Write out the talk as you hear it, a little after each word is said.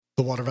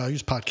The Water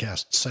Values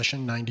Podcast,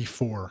 Session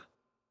 94.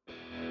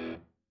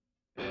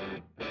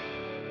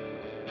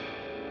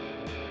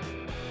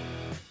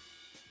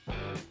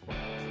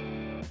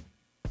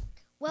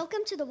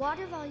 Welcome to the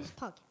Water Values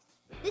Podcast.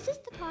 This is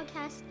the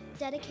podcast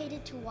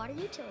dedicated to water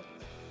utilities,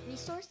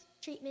 resource,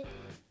 treatment,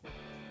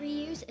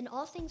 reuse, and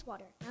all things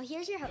water. Now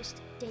here's your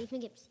host, Dave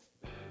McGimpsey.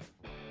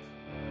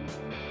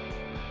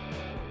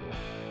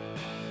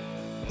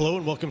 Hello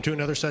and welcome to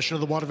another session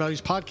of the Water Values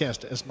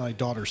Podcast. As my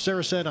daughter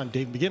Sarah said, I'm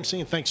Dave McGimpsey,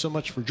 and thanks so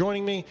much for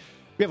joining me.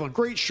 We have a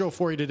great show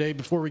for you today.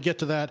 Before we get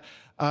to that,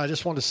 I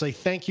just want to say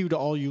thank you to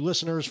all you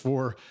listeners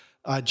for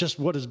just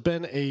what has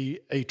been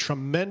a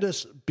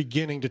tremendous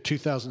beginning to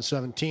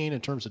 2017 in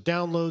terms of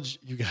downloads.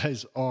 You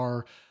guys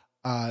are,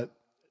 I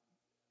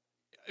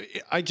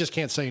just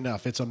can't say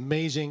enough. It's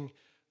amazing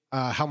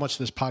how much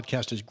this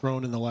podcast has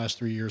grown in the last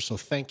 3 years. So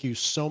thank you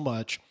so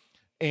much.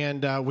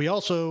 And we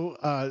also,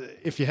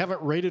 if you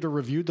haven't rated or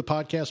reviewed the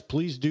podcast,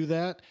 please do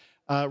that.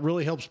 It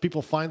really helps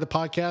people find the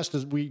podcast,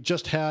 as we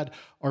just had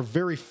our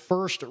very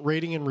first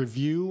rating and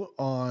review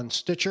on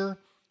Stitcher.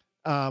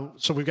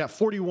 So we've got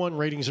 41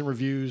 ratings and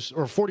reviews,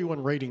 or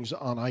 41 ratings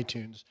on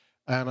iTunes,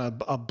 and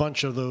a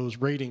bunch of those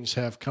ratings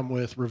have come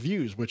with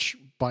reviews, which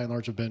by and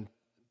large have been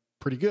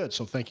pretty good.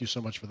 So thank you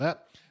so much for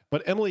that.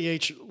 But Emily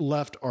H.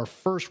 left our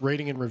first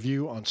rating and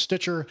review on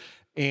Stitcher,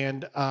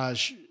 and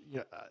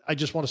I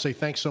just want to say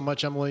thanks so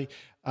much, Emily.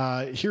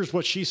 Here's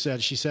what she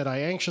said. She said, "I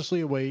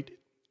anxiously await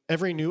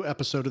every new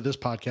episode of this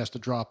podcast to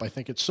drop. I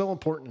think it's so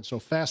important and so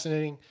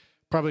fascinating.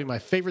 Probably my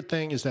favorite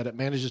thing is that it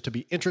manages to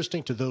be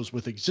interesting to those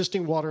with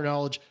existing water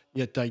knowledge,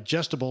 yet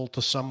digestible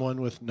to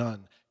someone with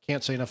none.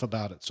 Can't say enough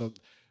about it." So,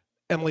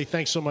 Emily,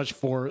 thanks so much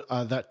for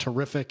that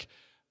terrific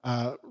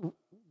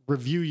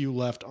review you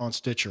left on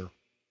Stitcher.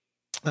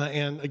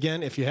 And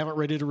again, if you haven't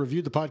rated or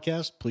reviewed the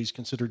podcast, please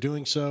consider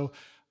doing so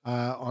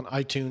on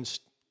iTunes,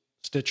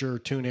 Stitcher,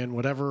 TuneIn,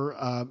 whatever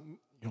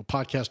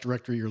podcast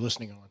directory you're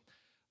listening on.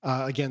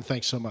 Again,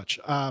 thanks so much.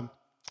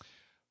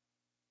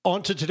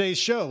 On to today's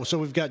show. So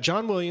we've got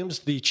John Williams,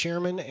 the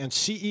chairman and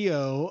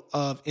CEO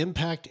of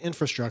Impact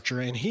Infrastructure,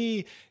 and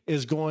he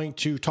is going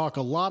to talk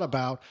a lot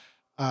about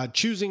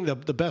choosing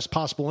the best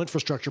possible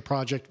infrastructure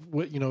project,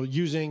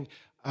 using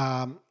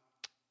a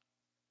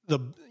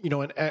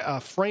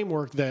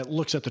framework that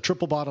looks at the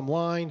triple bottom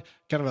line,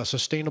 kind of a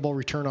sustainable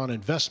return on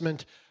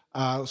investment.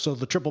 So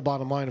the triple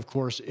bottom line, of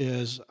course,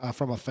 is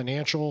from a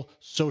financial,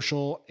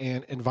 social,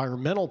 and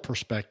environmental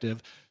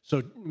perspective.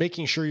 So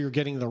making sure you're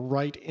getting the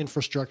right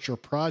infrastructure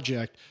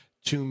project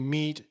to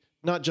meet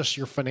not just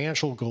your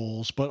financial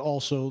goals, but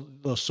also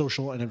the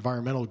social and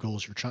environmental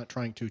goals you're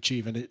trying to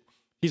achieve. And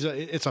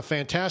it's a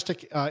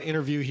fantastic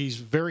interview. He's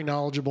very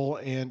knowledgeable,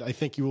 and I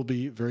think you will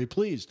be very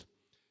pleased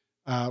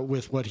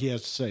with what he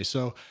has to say.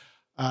 So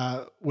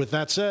with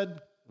that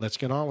said, let's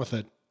get on with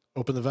it.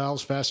 Open the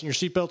valves, fasten your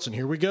seatbelts, and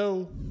here we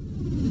go.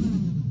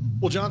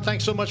 Well, John,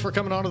 thanks so much for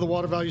coming on to the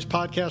Water Values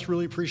Podcast.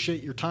 Really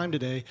appreciate your time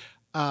today.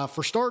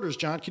 For starters,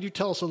 John, could you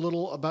tell us a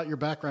little about your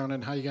background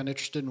and how you got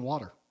interested in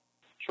water?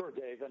 Sure,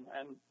 Dave. And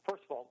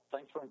first of all,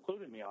 thanks for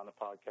including me on the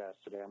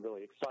podcast today. I'm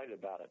really excited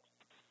about it.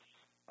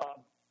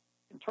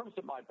 In terms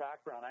of my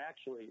background, I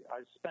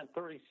spent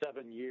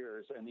 37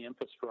 years in the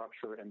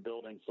infrastructure and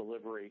buildings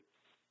delivery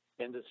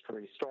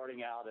industry,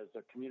 starting out as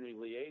a community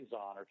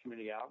liaison or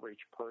community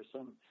outreach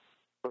person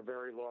for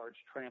very large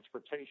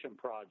transportation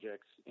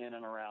projects in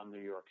and around New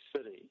York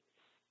City.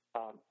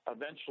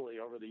 Eventually,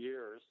 over the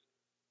years,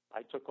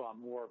 I took on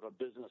more of a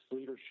business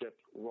leadership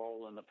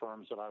role in the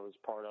firms that I was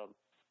part of,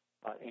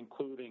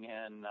 including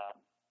in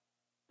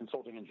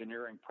consulting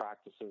engineering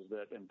practices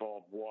that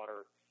involve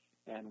water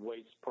and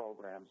waste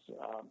programs,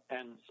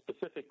 and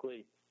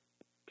specifically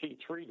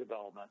P3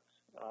 development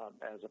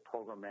as a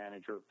program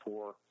manager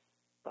for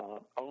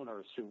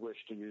owners who wish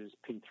to use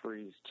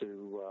P3s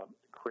to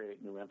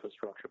create new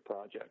infrastructure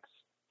projects.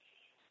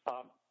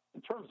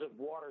 In terms of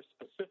water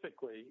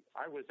specifically,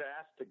 I was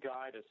asked to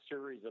guide a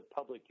series of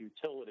public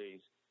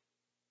utilities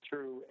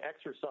through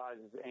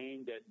exercises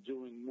aimed at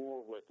doing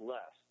more with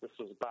less. This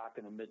was back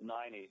in the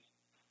mid-'90s,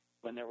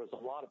 when there was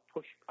a lot of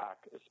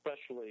pushback,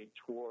 especially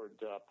toward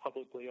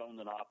publicly owned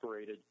and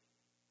operated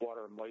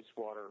water and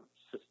wastewater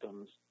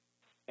systems.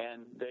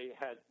 And they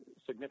had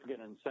significant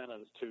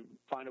incentives to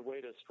find a way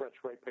to stretch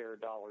ratepayer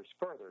dollars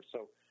further.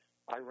 So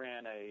I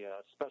ran a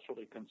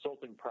specialty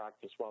consulting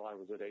practice while I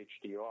was at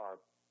HDR,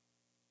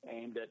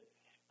 aimed at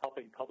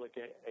helping public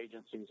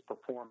agencies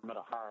perform at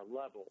a higher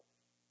level.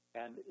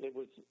 And it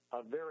was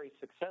a very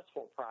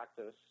successful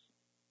practice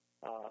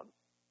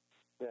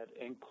that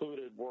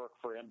included work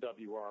for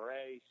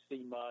MWRA,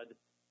 CMUD,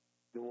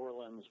 New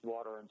Orleans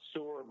Water and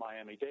Sewer,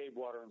 Miami-Dade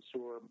Water and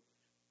Sewer,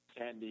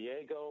 San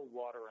Diego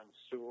Water and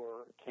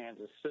Sewer,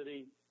 Kansas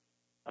City,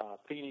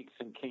 Phoenix,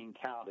 and King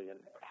County. And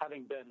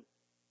having been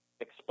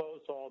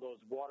exposed to all those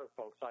water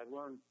folks, I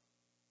learned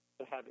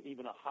to have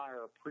even a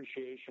higher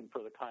appreciation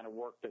for the kind of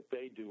work that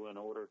they do in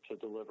order to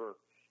deliver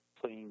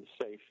clean,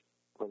 safe,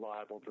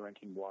 reliable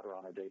drinking water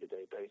on a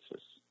day-to-day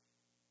basis.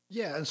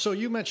 Yeah, and so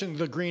you mentioned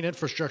the green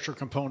infrastructure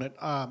component.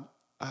 Can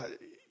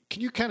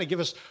you kind of give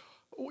us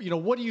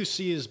what do you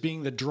see as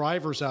being the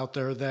drivers out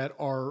there that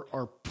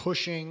are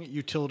pushing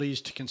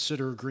utilities to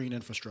consider green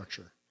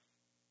infrastructure?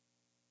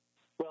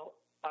 Well,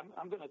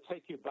 I'm going to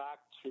take you back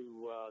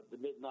to the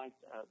mid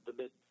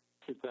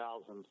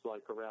 2000s,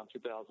 like around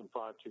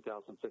 2005,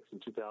 2006,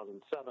 and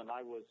 2007.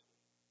 I was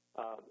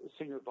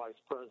Senior Vice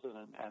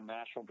President and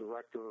National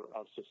Director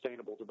of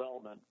Sustainable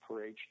Development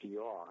for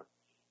HDR.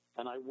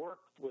 And I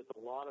worked with a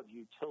lot of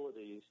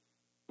utilities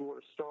who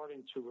are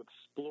starting to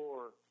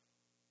explore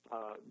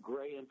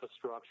gray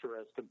infrastructure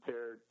as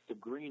compared to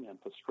green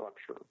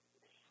infrastructure.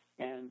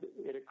 And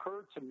it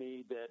occurred to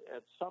me that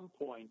at some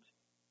point,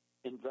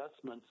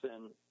 investments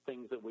in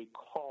things that we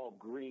call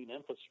green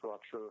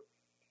infrastructure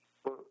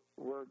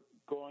were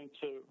going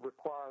to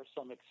require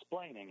some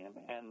explaining.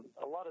 And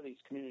a lot of these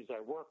communities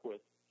I work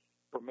with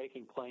were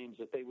making claims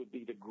that they would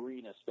be the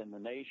greenest in the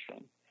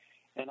nation.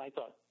 And I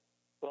thought,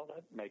 well,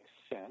 that makes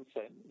sense.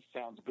 That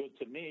sounds good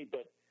to me,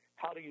 but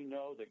how do you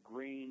know that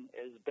green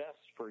is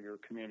best for your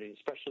community,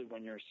 especially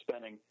when you're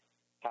spending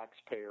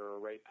taxpayer or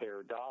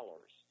ratepayer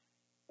dollars?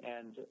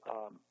 And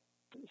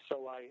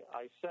so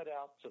I set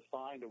out to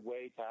find a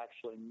way to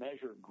actually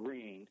measure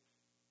green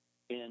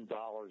in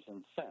dollars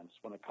and cents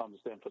when it comes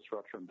to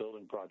infrastructure and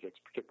building projects,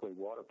 particularly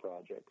water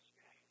projects.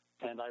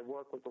 And I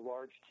work with a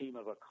large team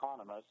of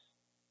economists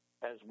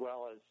as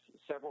well as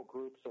several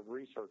groups of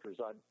researchers.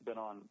 I've been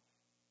on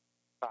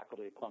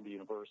faculty at Columbia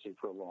University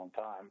for a long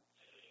time.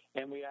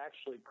 And we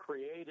actually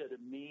created a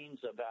means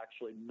of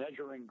actually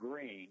measuring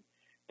green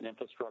in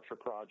infrastructure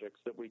projects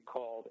that we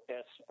called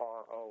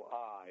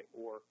SROI,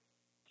 or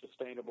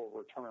Sustainable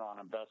Return on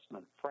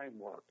Investment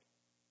Framework.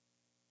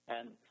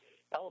 And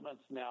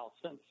elements now,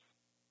 since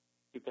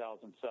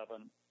 2007,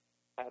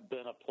 have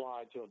been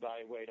applied to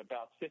evaluate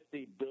about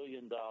 $50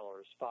 billion,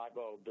 $50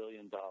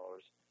 billion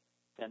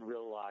in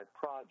real live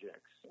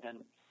projects.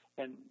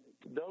 And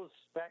those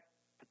spec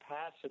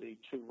capacity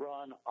to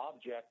run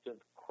objective,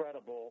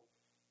 credible,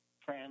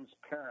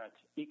 transparent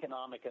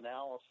economic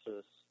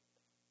analysis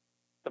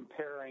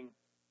comparing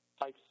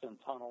pipes and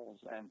tunnels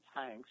and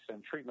tanks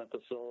and treatment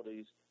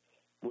facilities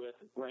with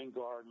rain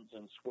gardens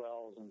and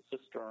swells and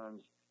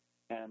cisterns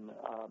and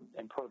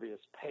impervious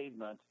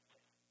pavement.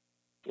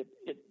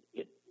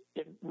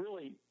 It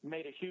really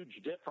made a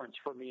huge difference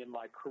for me in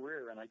my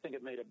career, and I think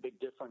it made a big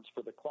difference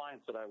for the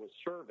clients that I was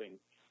serving,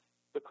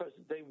 because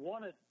they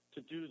wanted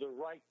to do the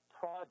right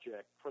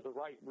project for the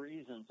right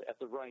reasons at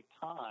the right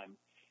time,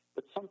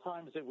 but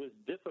sometimes it was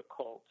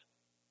difficult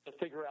to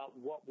figure out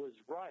what was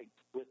right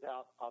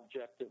without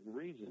objective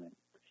reasoning.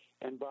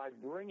 And by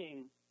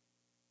bringing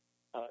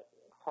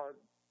hard,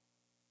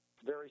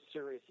 very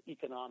serious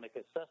economic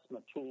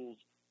assessment tools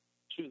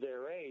to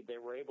their aid, they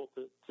were able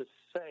to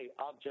say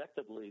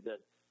objectively that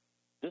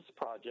this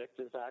project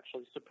is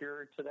actually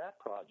superior to that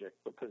project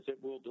because it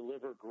will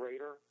deliver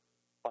greater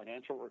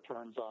financial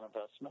returns on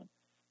investment,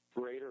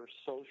 greater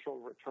social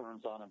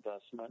returns on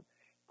investment,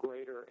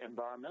 greater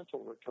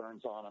environmental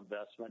returns on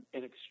investment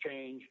in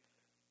exchange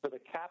for the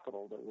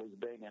capital that was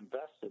being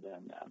invested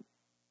in them.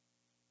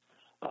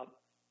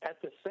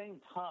 At the same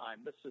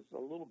time, this is a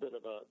little bit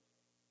of a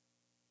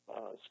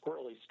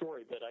squirrely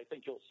story, but I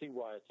think you'll see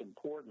why it's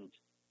important.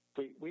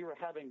 We were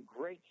having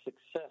great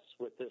success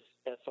with this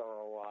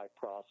SROI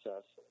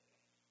process,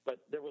 but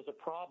there was a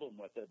problem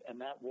with it, and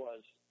that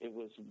was it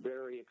was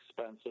very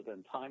expensive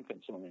and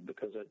time-consuming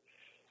because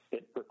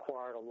it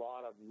required a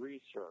lot of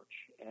research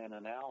and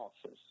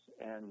analysis.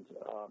 And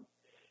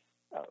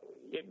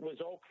it was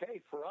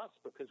okay for us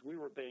because we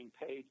were being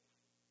paid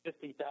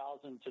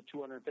 $50,000 to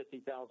 $250,000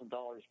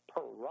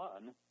 per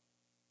run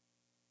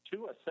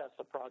to assess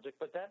a project,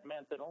 but that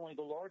meant that only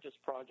the largest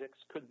projects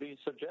could be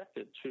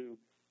subjected to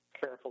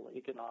careful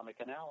economic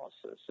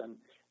analysis. And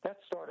that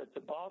started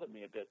to bother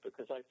me a bit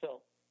because I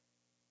felt,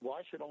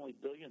 why should only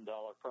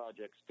billion-dollar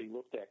projects be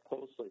looked at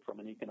closely from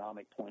an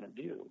economic point of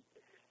view?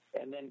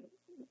 And then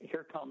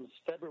here comes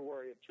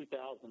February of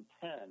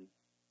 2010.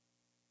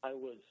 I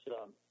was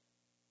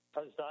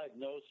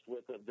diagnosed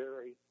with a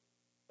very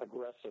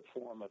aggressive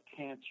form of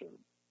cancer.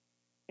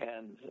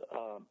 And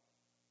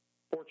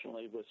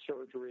fortunately, with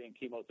surgery and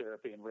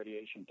chemotherapy and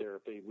radiation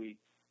therapy,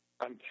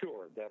 I'm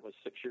cured. That was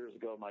 6 years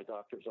ago. My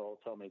doctors all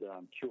tell me that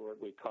I'm cured.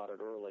 We caught it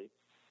early.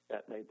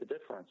 That made the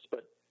difference.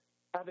 But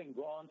having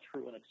gone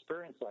through an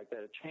experience like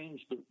that, it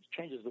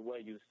changes the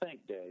way you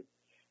think, Dave.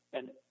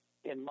 And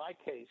in my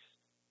case,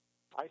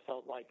 I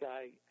felt like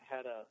I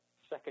had a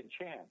second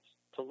chance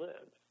to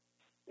live.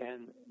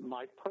 And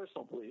my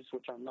personal beliefs,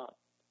 which I'm not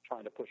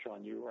trying to push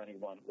on you or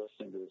anyone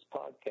listening to this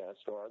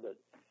podcast, are that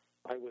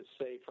I was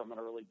saved from an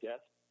early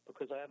death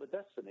because I have a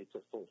destiny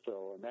to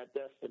fulfill. And that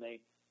destiny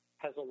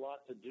has a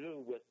lot to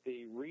do with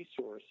the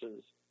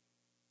resources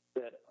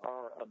that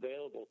are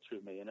available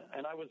to me.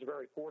 And I was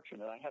very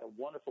fortunate. I had a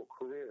wonderful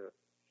career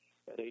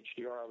at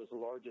HDR. I was the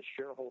largest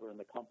shareholder in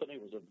the company.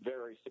 It was a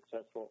very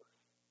successful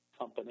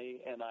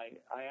company. And I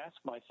asked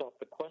myself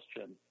the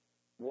question,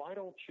 why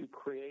don't you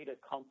create a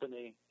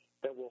company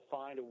that will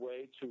find a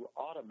way to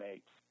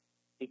automate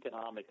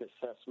economic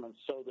assessments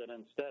so that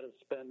instead of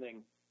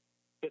spending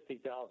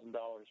 $50,000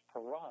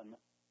 per run,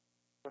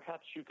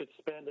 perhaps you could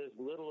spend as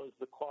little as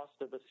the cost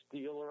of a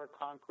steel or a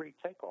concrete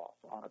takeoff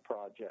on a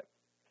project.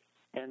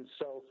 And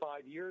so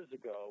 5 years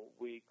ago,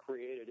 we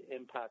created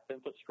Impact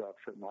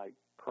Infrastructure, my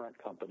current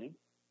company.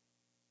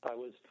 I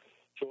was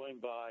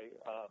joined by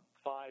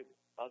 5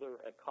 other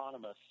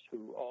economists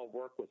who all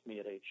work with me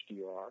at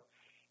HDR,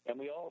 and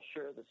we all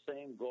share the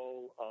same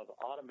goal of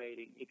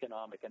automating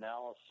economic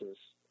analysis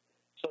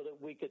so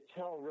that we could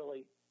tell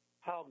really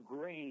how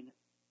green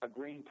a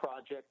green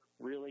project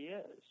really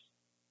is.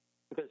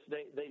 Because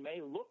they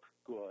may look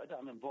good.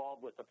 I'm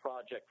involved with a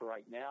project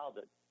right now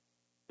that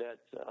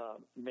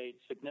made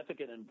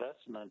significant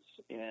investments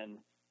in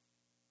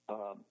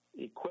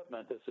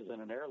equipment. This is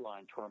in an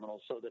airline terminal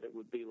so that it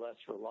would be less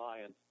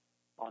reliant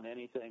on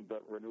anything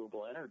but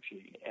renewable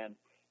energy. And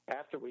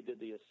after we did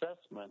the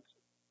assessment,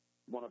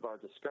 one of our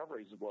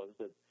discoveries was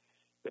that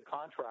the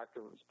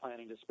contractor was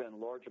planning to spend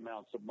large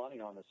amounts of money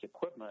on this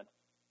equipment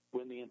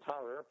when the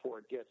entire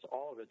airport gets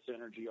all of its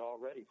energy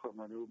already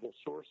from renewable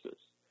sources.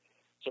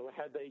 So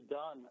had they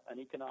done an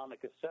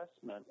economic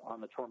assessment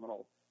on the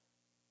terminal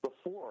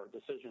before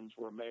decisions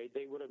were made,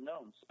 they would have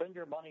known, spend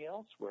your money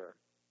elsewhere,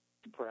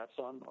 perhaps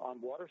on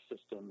water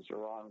systems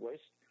or on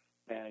waste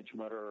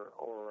management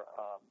or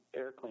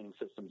air cleaning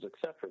systems, et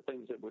cetera,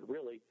 things that would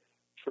really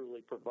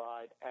truly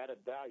provide added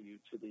value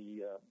to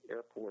the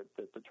airport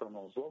that the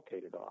terminal is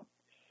located on.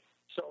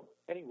 So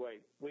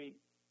anyway, we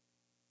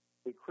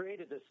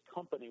created this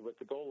company with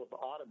the goal of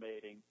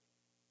automating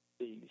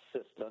the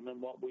system,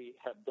 and what we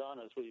have done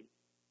is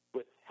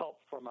with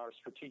help from our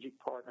strategic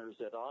partners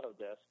at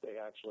Autodesk, they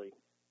actually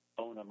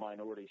own a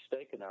minority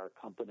stake in our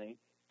company.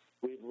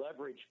 We've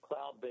leveraged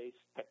cloud-based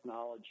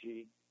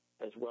technology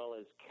as well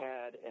as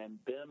CAD and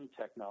BIM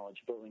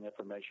technology, building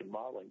information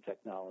modeling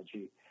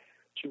technology,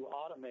 to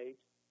automate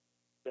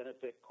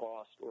benefit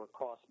cost or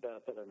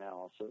cost-benefit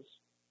analysis,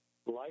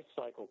 life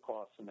cycle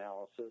cost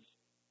analysis,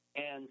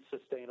 and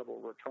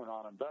sustainable return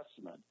on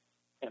investment.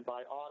 And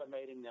by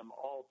automating them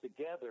all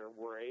together,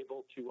 we're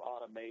able to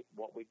automate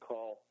what we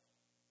call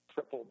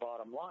triple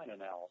bottom line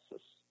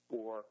analysis,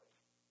 or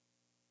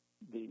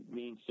the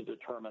means to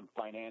determine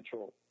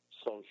financial,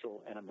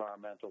 social, and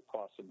environmental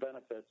costs and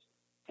benefits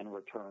and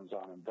returns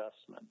on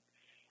investment.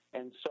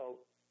 And so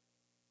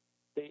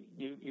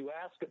you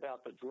ask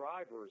about the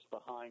drivers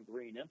behind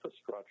green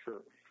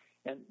infrastructure,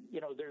 and,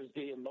 there's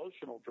the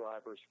emotional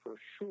drivers for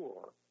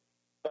sure,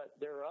 but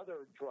there are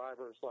other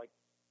drivers like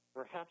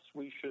perhaps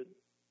we should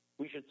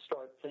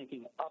start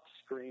thinking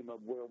upstream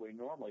of where we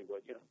normally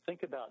would.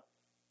 Think about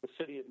the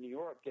city of New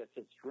York gets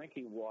its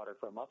drinking water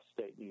from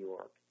upstate New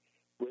York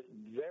with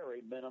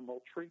very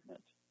minimal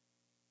treatment.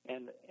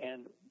 And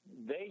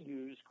they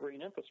use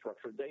green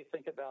infrastructure. They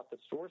think about the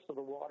source of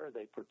the water.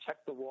 They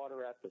protect the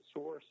water at the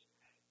source.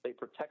 They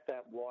protect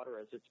that water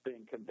as it's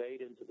being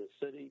conveyed into the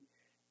city.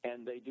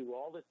 And they do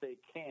all that they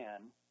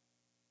can,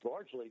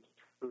 largely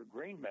through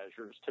green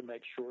measures, to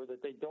make sure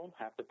that they don't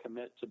have to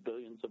commit to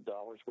billions of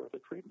dollars worth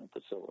of treatment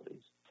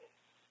facilities.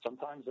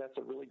 Sometimes that's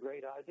a really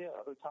great idea.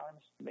 Other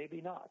times,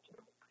 maybe not.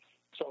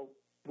 So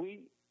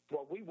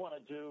what we want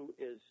to do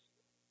is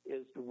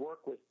to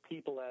work with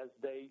people as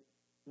they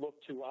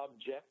look to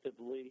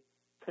objectively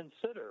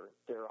consider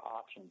their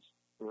options,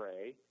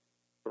 gray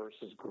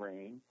versus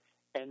green,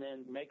 and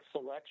then make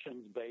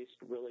selections based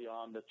really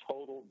on the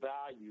total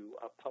value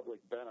of public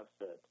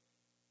benefit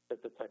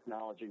that the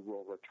technology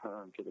will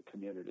return to the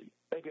community.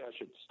 Maybe I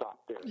should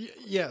stop there.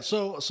 Yeah.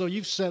 So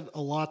you've said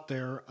a lot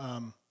there,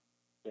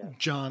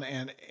 John,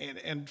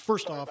 and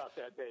first Sorry off, about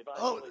that, Dave. I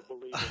really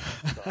believe in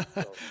that stuff.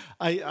 So.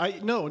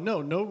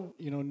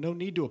 No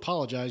need to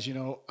apologize.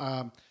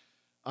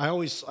 I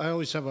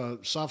always have a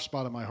soft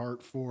spot in my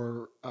heart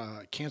for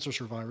cancer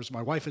survivors.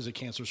 My wife is a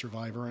cancer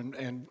survivor,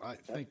 and I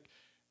think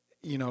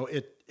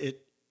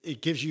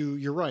it gives you.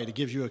 You're right. It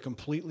gives you a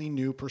completely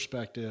new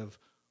perspective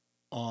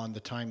on the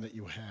time that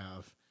you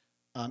have.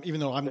 Even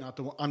though I'm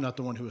not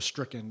the one who was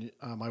stricken,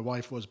 my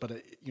wife was, but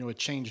it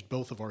changed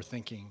both of our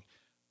thinking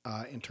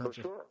in terms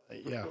of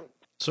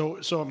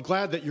Sure. So I'm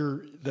glad that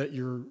you're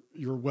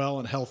well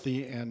and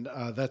healthy, and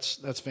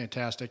that's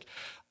fantastic.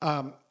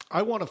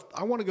 I want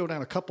to go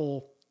down a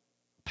couple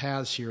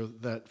paths here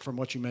that from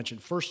what you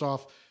mentioned. First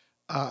off,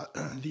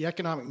 the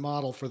economic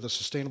model for the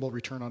sustainable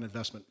return on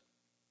investment.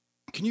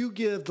 Can you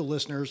give the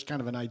listeners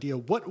kind of an idea?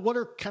 What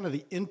are kind of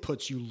the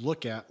inputs you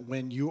look at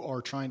when you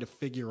are trying to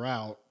figure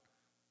out,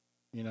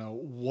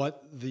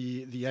 what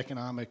the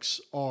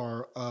economics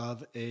are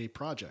of a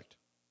project?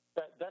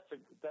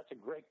 That's a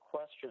great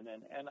question,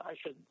 and I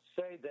should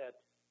say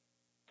that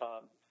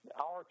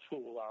our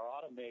tool, our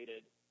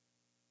automated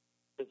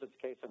business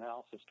case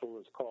analysis tool,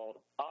 is called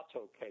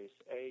AutoCase,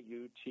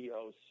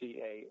 AuToCASE.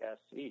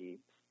 You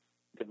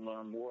can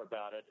learn more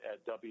about it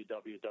at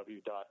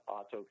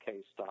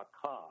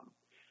www.autocase.com.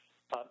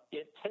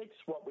 It takes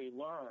what we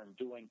learn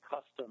doing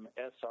custom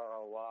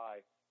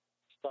SROI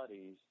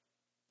studies,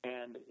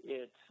 and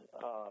it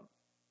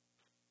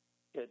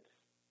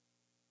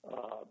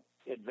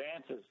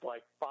advances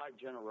like 5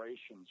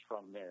 generations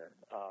from there.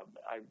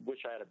 I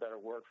wish I had a better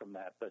word from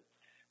that, but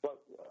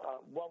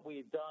what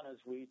we've done is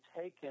we've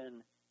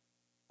taken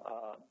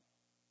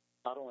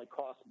not only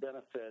cost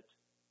benefit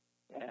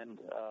and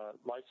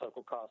life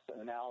cycle cost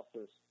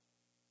analysis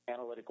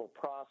analytical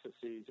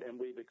processes, and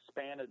we've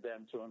expanded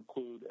them to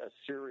include a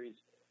series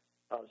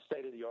of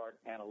state-of-the-art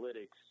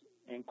analytics,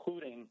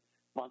 including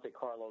Monte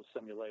Carlo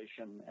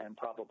simulation and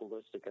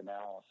probabilistic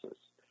analysis.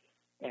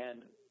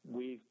 And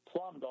we've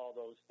plumbed all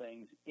those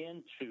things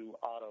into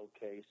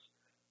AutoCase,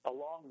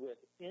 along with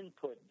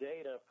input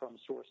data from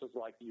sources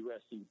like the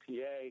U.S.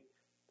 EPA,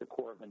 the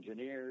Corps of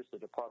Engineers, the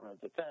Department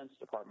of Defense,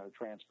 Department of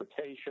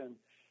Transportation,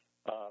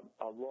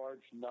 a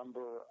large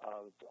number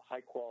of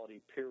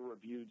high-quality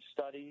peer-reviewed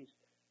studies,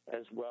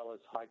 as well as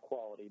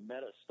high-quality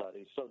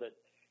meta-studies, so that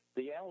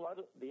the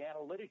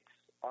analytics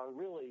are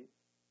really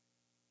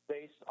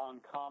based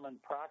on common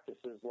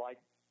practices like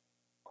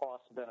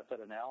cost-benefit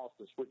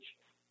analysis, which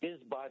is,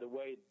 by the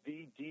way,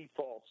 the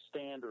default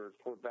standard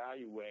for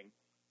valuing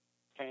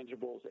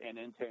tangibles and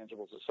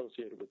intangibles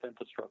associated with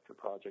infrastructure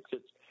projects.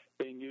 It's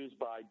being used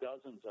by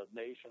dozens of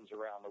nations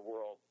around the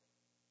world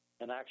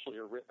and actually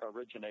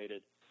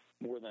originated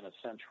more than a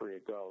century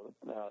ago.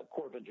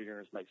 Corps of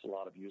Engineers makes a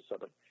lot of use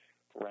of it,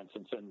 for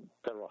instance, in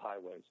federal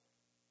highways.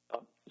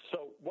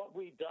 So what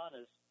we've done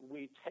is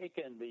we've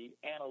taken the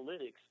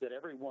analytics that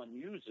everyone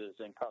uses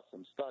in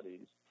custom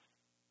studies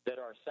that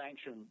are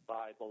sanctioned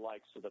by the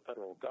likes of the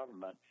federal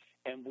government,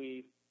 and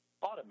we've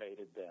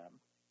automated them.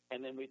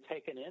 And then we've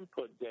taken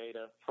input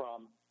data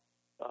from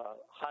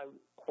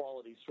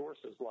high-quality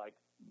sources like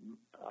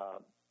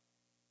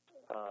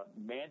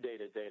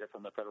mandated data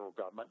from the federal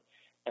government,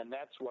 and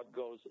that's what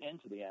goes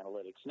into the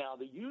analytics. Now,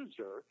 the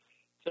user,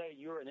 say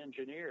you're an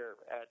engineer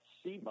at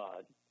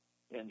CMUD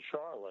in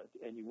Charlotte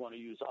and you want to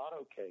use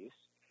AutoCase,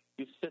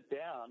 you sit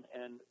down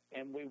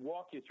and we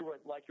walk you through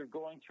it like you're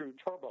going through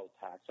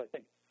TurboTax.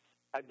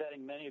 I'm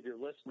betting many of your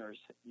listeners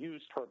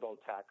use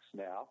TurboTax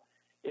now.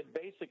 It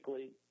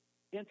basically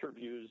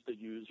interviews the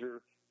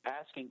user,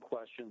 asking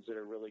questions that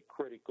are really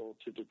critical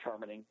to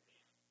determining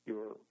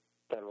your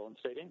federal and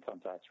state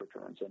income tax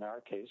returns. In our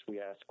case, we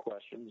ask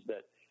questions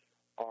that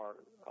are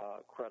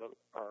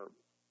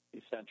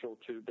essential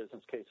to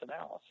business case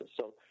analysis.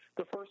 So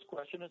the first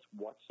question is,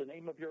 what's the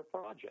name of your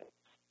project?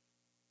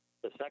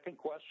 The second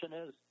question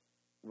is,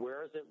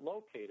 where is it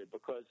located?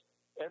 Because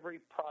every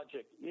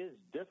project is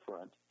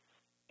different,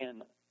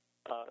 and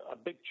a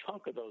big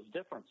chunk of those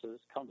differences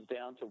comes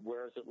down to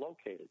where is it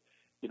located.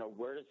 You know,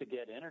 where does it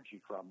get energy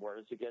from? Where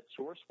does it get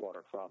source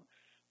water from?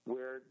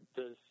 What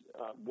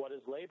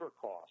is labor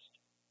cost?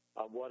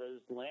 What is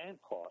land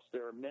cost?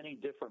 There are many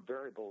different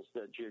variables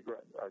that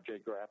are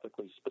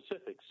geographically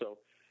specific. So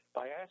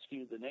by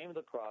asking you the name of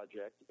the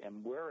project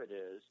and where it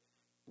is,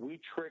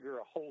 we trigger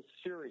a whole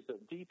series of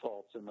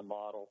defaults in the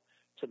model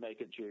to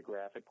make it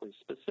geographically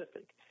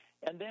specific.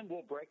 And then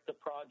we'll break the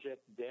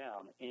project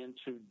down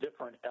into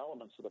different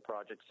elements of the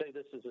project. Say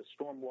this is a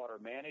stormwater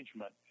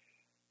management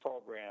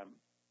program.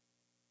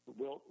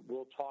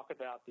 We'll talk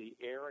about the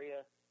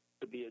area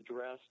to be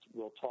addressed.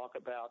 We'll talk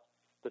about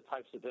the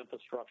types of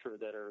infrastructure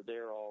that are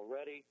there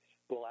already.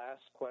 We'll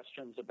ask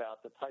questions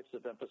about the types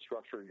of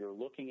infrastructure you're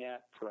looking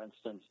at. For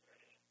instance,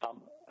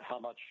 how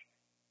much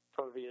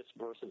pervious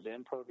versus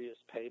impervious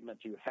pavement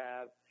you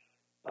have,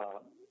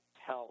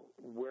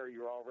 where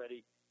you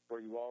already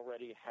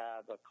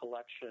have a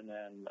collection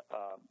and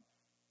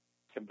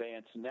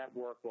conveyance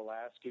network. We'll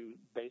ask you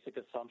basic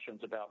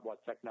assumptions about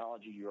what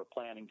technology you are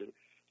planning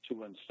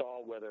to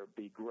install, whether it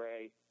be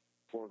gray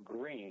or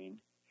green.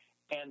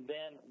 And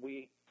then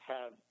we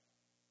have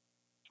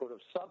sort of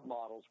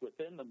sub-models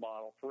within the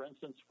model, for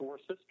instance, for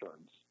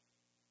cisterns,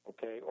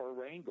 or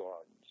rain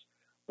gardens,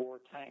 or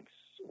tanks,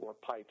 or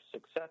pipes,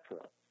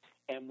 etc.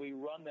 And we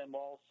run them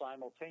all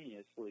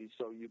simultaneously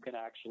so you can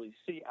actually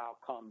see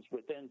outcomes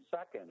within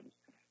seconds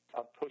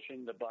of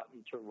pushing the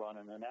button to run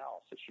an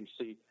analysis. You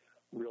see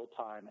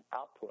real-time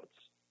outputs.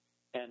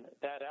 And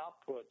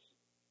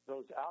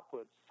those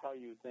outputs tell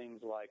you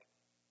things like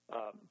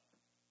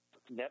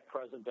net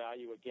present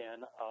value,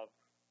 again, of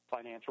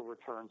financial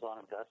returns on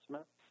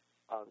investment,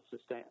 of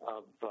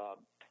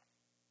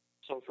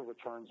social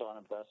returns on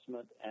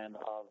investment, and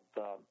of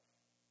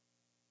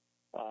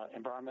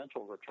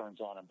environmental returns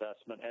on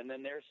investment. And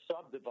then they're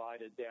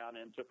subdivided down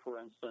into, for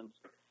instance,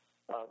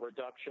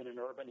 reduction in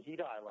urban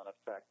heat island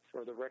effect,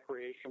 or the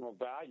recreational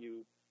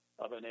value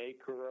of an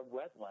acre of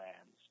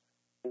wetlands,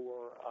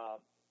 or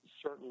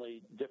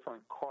certainly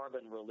different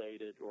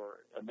carbon-related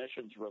or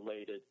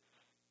emissions-related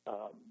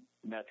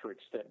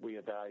metrics that we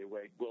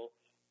evaluate.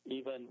 We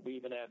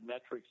even have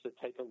metrics that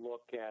take a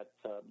look at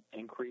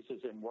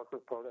increases in worker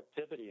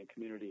productivity and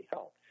community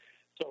health.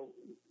 So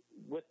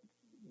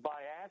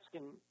by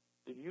asking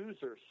the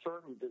user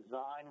certain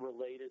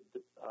design-related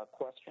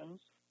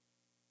questions,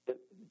 that,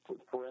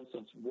 for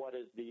instance, what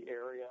is the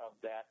area of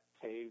that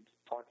paved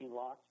parking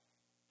lot,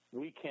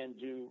 we can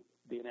do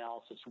the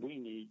analysis we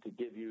need to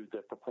give you the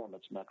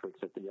performance metrics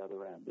at the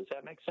other end. Does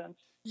that make sense?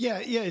 Yeah,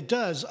 it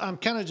does. I'm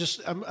kind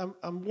of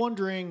I'm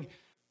wondering,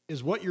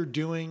 is what you're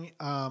doing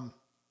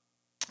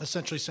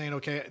essentially saying,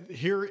 okay,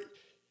 here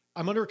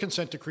I'm under a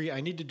consent decree.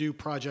 I need to do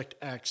project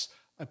X.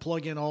 I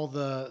plug in all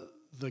the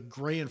the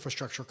gray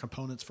infrastructure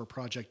components for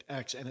project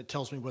X, and it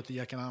tells me what the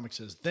economics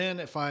is. Then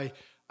if I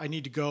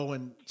need to go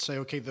and say,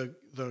 okay,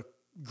 the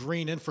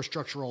green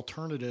infrastructure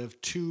alternative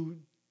to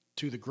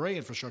the gray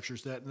infrastructure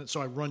is that, and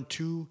so I run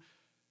two.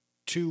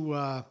 Do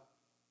I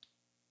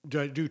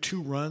do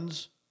 2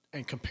 runs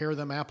and compare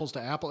them apples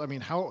to apple? I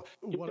mean, how?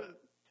 What?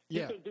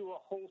 You could do a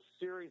whole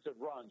series of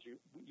runs.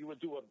 You would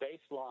do a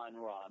baseline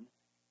run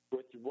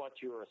with what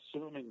you're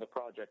assuming the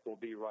project will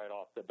be right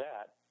off the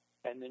bat,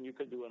 and then you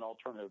could do an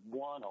alternative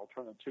 1,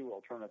 alternative 2,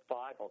 alternative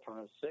 5,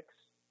 alternative 6.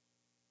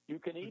 You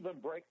can even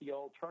break the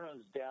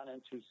alternatives down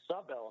into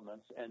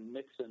sub-elements and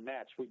mix and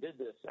match. We did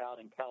this out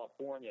in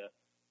California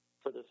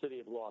for the city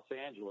of Los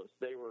Angeles.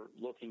 They were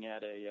looking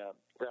at a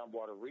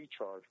groundwater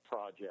recharge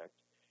project,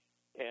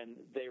 and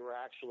they were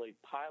actually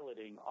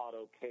piloting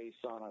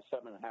AutoCase on a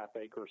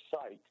 7.5-acre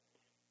site,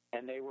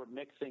 and they were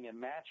mixing and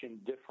matching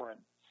different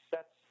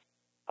sets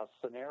of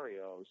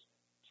scenarios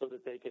so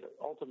that they could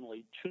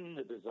ultimately tune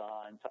the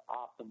design to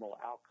optimal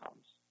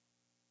outcomes.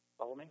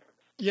 Follow me?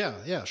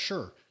 Yeah,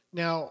 sure.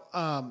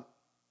 Now,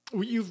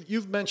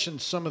 you've mentioned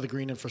some of the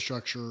green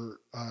infrastructure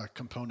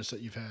components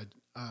that you've had.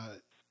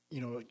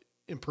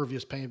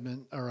 Impervious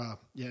pavement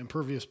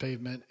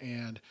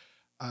and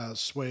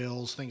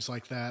swales, things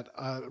like that,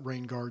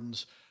 rain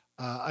gardens.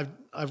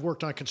 I've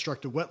worked on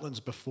constructed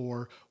wetlands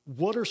before.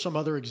 What are some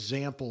other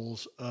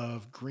examples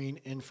of green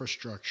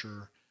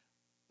infrastructure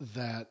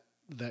that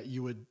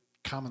you would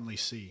commonly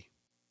see?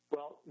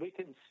 Well, we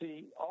can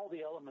see all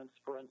the elements,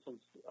 for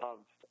instance, of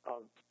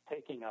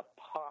taking a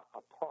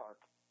park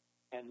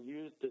and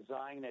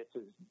design it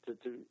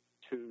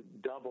to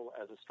double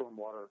as a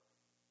stormwater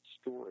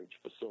storage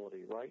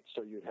facility, right?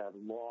 So you'd have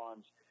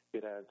lawns,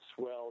 you'd have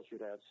swells,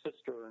 you'd have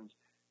cisterns,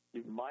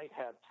 you might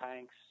have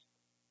tanks,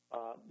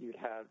 you'd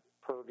have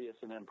pervious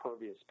and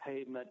impervious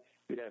pavement,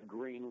 you'd have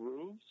green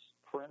roofs,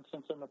 for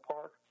instance, in the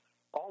park.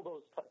 All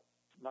those,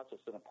 not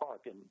just in a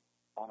park,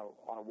 on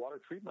a water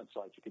treatment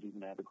site, you could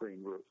even have a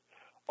green roof.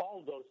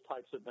 All those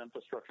types of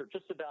infrastructure,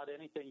 just about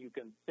anything you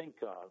can think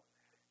of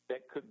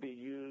that could be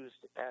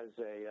used as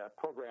a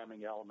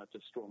programming element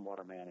of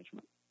stormwater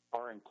management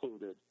are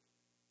included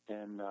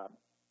in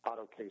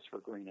AutoCase for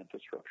green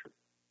infrastructure.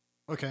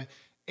 Okay.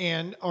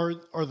 And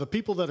are the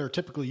people that are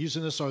typically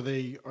using this, are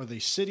they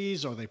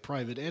cities? Are they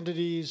private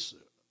entities?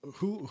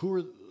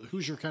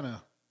 Who's your kind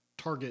of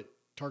target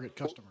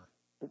customer?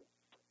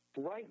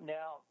 Right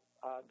now,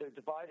 they're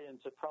divided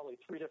into probably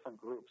 3 different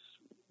groups.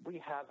 We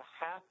have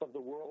half of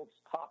the world's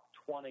top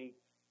 20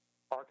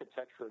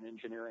 architecture and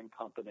engineering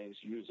companies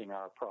using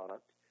our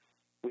product.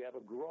 We have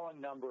a growing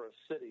number of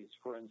cities,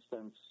 for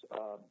instance,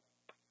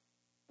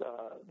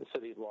 the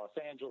city of Los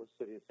Angeles,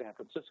 city of San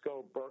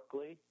Francisco,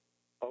 Berkeley,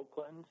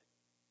 Oakland,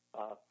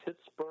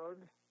 Pittsburgh,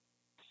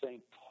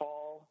 St.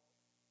 Paul,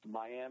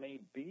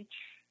 Miami Beach.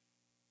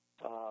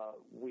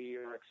 We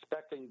are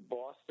expecting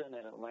Boston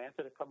and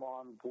Atlanta to come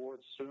on board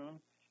soon.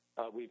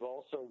 We've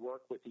also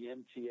worked with the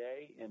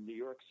MTA in New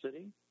York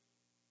City,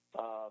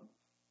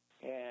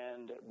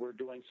 and we're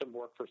doing some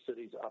work for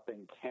cities up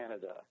in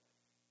Canada.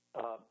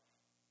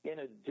 In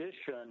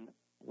addition,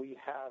 we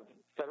have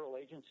federal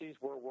agencies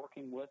we're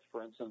working with,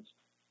 for instance,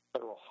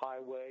 Federal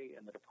Highway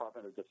and the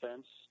Department of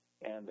Defense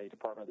and the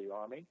Department of the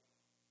Army.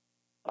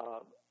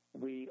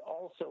 We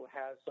also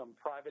have some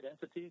private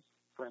entities,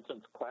 for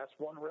instance, Class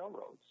 1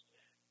 railroads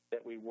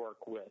that we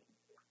work with.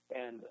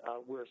 And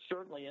we're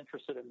certainly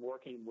interested in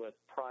working with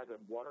private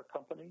water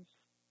companies.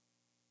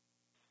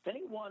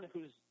 Anyone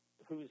who's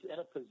in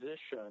a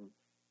position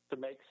to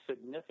make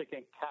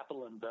significant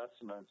capital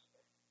investments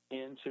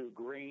into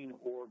green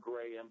or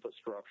gray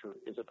infrastructure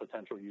is a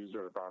potential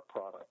user of our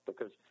product,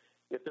 because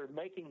if they're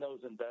making those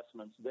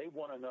investments, they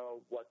want to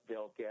know what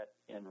they'll get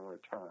in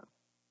return.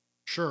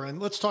 Sure. And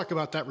let's talk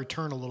about that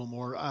return a little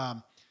more.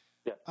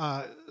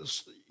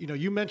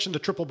 You mentioned the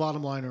triple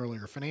bottom line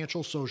earlier: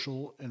 financial,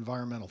 social,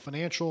 environmental.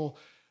 Financial,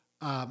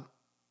 I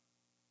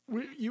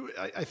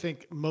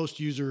think most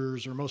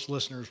users or most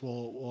listeners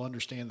will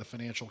understand the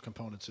financial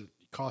components. It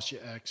costs you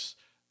X,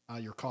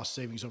 your cost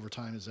savings over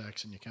time is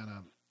X, and you kind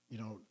of,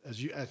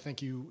 I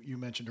think you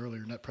mentioned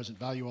earlier, net present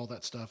value, all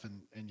that stuff,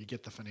 and you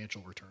get the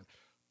financial return.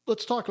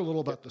 Let's talk a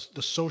little about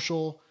the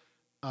social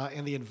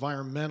and the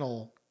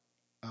environmental,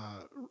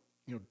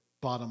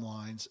 bottom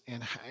lines,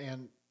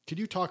 and could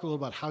you talk a little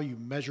about how you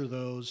measure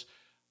those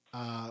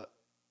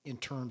in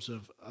terms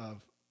of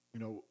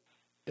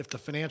if the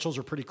financials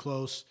are pretty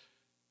close,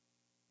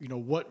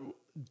 what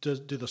do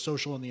the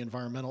social and the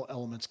environmental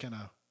elements kind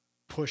of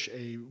push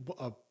a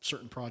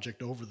certain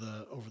project over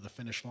the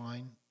finish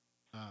line?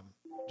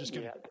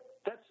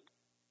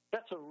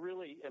 That's a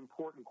really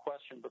important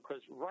question,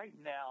 because right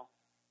now,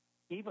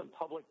 even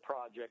public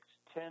projects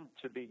tend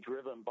to be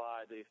driven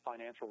by the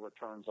financial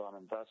returns on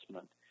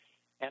investment.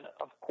 And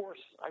of course,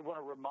 I want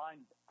to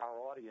remind our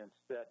audience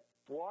that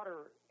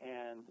water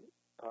and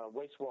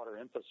wastewater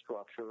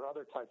infrastructure,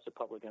 other types of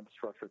public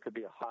infrastructure, could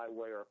be a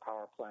highway or a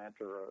power plant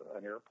or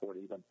an airport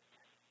even.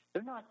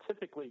 They're not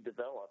typically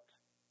developed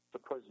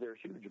because they're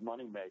huge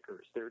money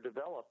makers. They're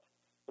developed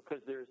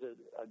because there's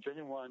a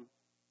genuine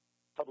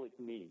public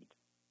need.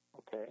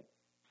 okay?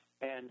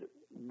 And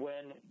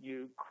when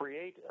you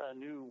create a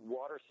new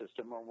water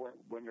system, or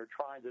when you're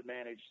trying to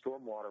manage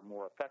stormwater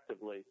more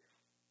effectively,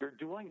 you're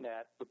doing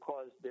that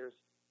because there's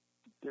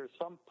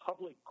some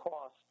public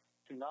cost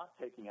to not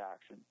taking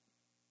action,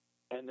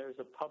 and there's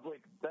a public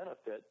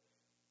benefit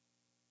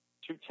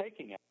to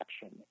taking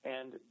action.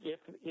 And if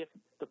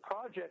the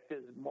project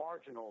is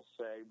marginal,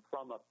 say,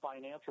 from a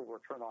financial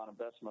return on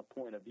investment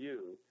point of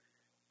view,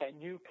 and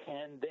you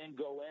can then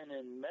go in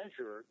and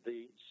measure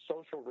the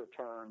social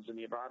returns and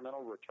the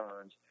environmental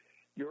returns,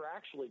 you're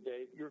actually,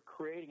 Dave, you're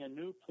creating a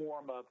new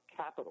form of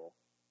capital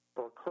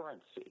or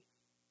currency,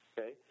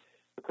 okay?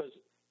 Because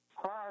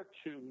prior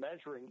to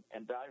measuring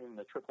and valuing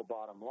the triple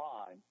bottom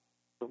line,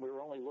 when we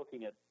were only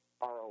looking at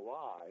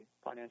ROI,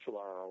 financial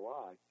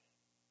ROI,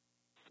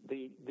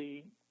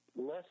 the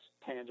less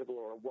tangible,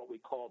 or what we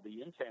call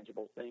the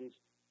intangible things,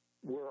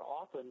 were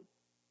often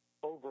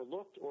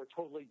overlooked or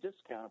totally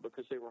discounted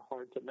because they were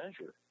hard to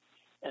measure,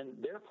 and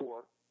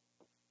therefore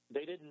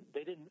they didn't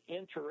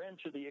enter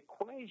into the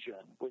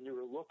equation when you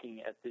were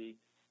looking at the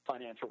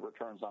financial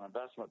returns on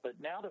investment. But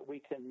now that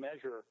we can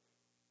measure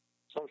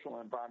social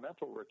and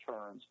environmental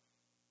returns,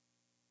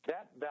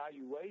 that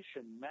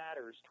valuation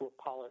matters to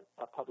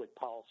a public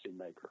policy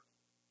maker,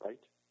 right?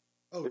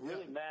 It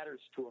really matters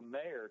to a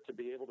mayor to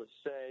be able to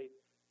say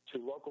to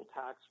local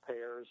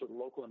taxpayers or the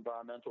local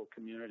environmental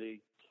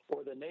community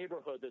or the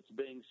neighborhood that's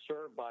being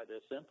served by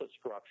this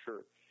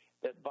infrastructure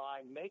that by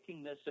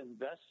making this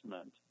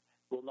investment,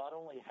 we'll not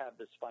only have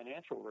this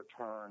financial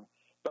return,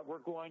 but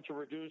we're going to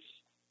reduce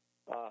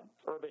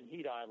urban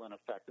heat island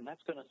effect, and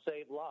that's going to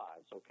save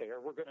lives, okay? Or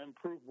we're going to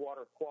improve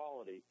water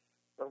quality,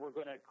 or we're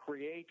going to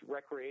create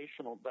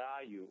recreational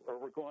value, or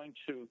we're going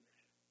to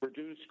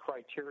reduce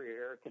criteria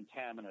air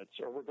contaminants,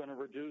 or we're going to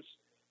reduce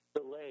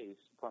delays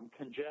from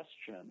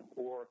congestion,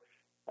 or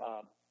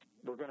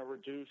we're going to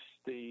reduce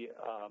the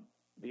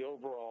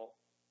overall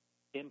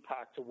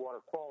impact to water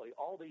quality.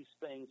 All these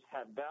things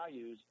have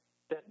values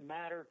that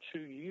matter to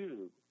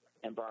you,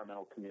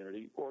 environmental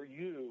community, or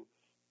you,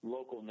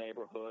 local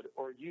neighborhood,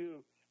 or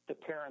you, the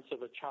parents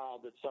of a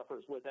child that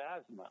suffers with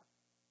asthma,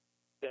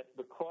 that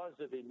because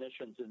of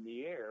emissions in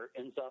the air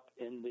ends up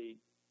in the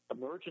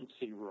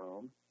emergency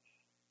room.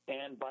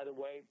 And by the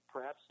way,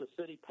 perhaps the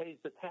city pays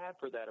the tab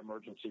for that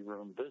emergency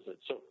room visit.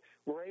 So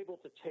we're able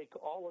to take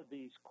all of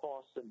these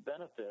costs and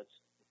benefits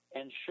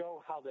and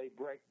show how they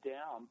break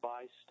down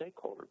by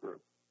stakeholder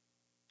group.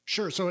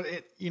 Sure. So,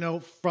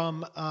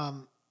 from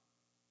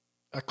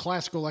a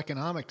classical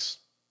economics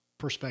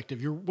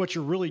perspective, what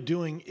you're really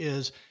doing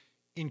is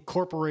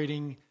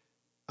incorporating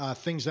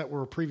things that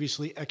were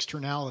previously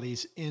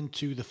externalities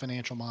into the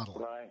financial model.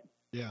 Right.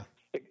 Yeah.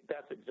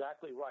 That's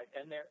exactly right.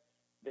 And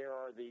there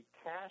are the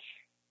cash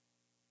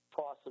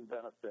costs and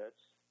benefits,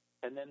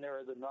 and then there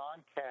are the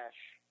non-cash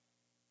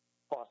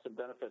costs and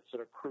benefits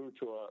that accrue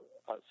to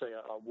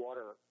a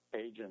water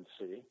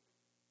agency,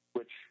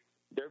 which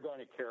they're going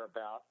to care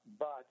about,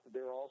 but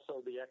there are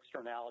also the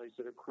externalities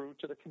that accrue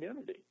to the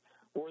community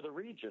or the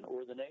region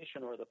or the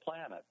nation or the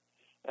planet.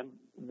 And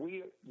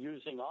we,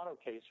 using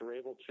AutoCase, are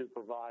able to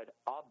provide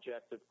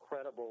objective,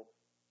 credible,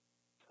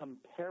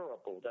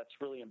 comparable, that's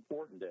really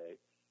important, Dave,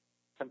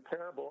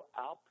 comparable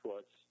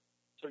outputs.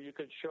 So you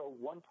could show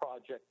one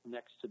project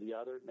next to the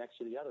other,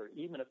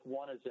 even if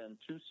one is in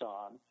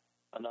Tucson,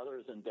 another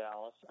is in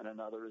Dallas, and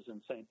another is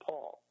in St.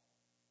 Paul.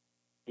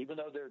 Even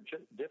though they're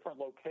different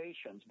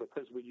locations,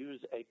 because we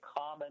use a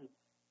common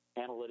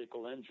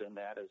analytical engine,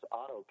 that is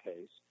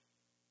AutoCase,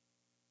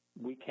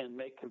 we can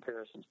make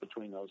comparisons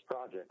between those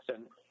projects.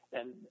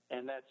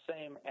 And that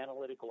same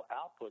analytical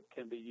output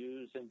can be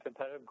used in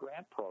competitive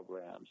grant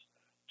programs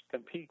to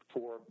compete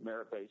for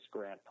merit-based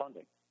grant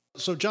funding.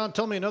 So, John,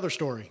 tell me another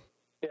story.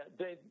 Yeah,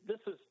 Dave, this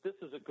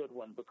is a good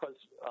one because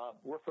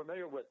we're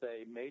familiar with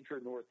a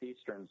major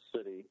northeastern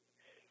city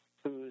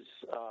who's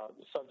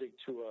subject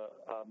to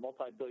a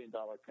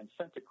multi-billion-dollar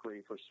consent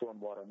decree for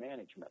stormwater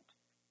management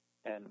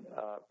and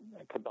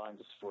combined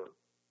sewer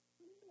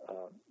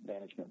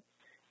management.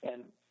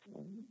 And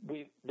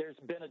there's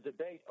been a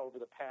debate over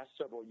the past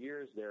several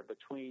years there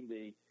between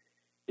the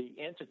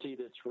entity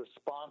that's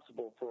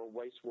responsible for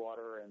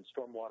wastewater and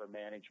stormwater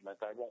management.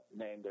 I won't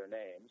name their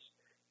names.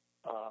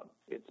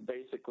 It's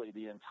basically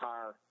the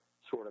entire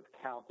sort of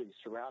county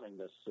surrounding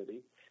this city,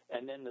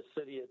 and then the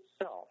city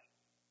itself.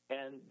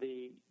 And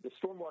the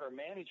stormwater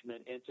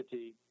management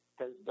entity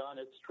has done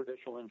its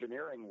traditional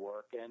engineering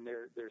work, and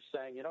they're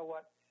saying, you know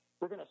what,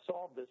 we're going to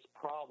solve this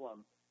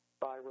problem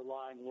by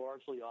relying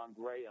largely on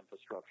gray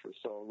infrastructure,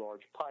 so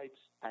large pipes,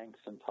 tanks,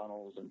 and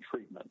tunnels, and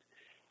treatment.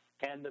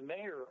 And the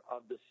mayor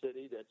of the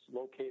city that's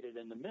located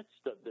in the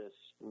midst of this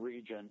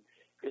region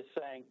is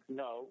saying,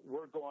 no,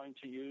 we're going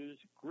to use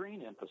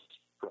green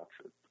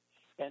infrastructure.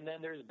 And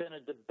then there's been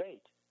a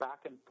debate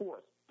back and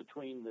forth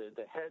between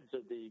the heads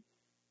of the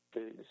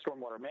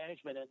stormwater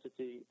management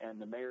entity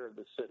and the mayor of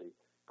the city,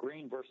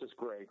 green versus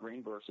gray,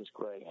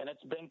 and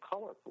it's been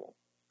colorful.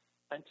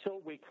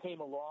 until we came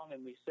along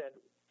and we said,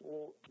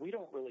 well, we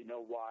don't really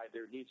know why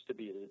there needs to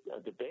be a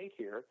debate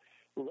here.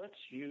 Let's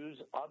use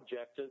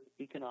objective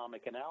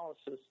economic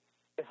analysis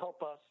to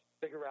help us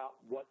figure out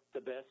what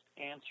the best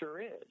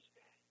answer is.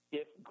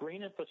 If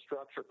green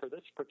infrastructure for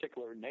this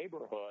particular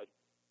neighborhood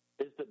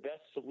is the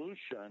best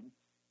solution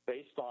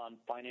based on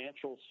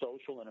financial,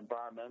 social, and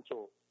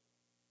environmental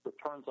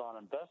returns on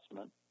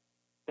investment,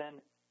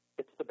 then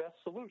it's the best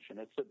solution.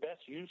 It's the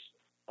best use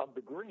of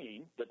the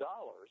green, the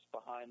dollars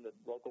behind the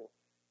local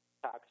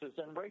taxes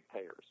and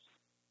ratepayers.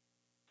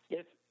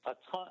 If a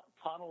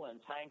tunnel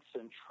and tanks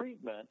and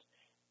treatment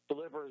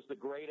delivers the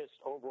greatest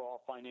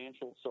overall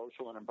financial,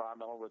 social, and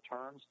environmental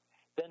returns,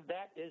 then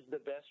that is the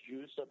best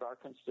use of our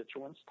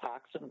constituents'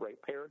 tax and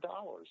ratepayer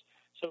dollars.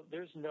 So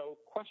there's no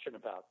question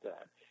about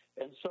that.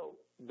 And so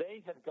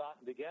they have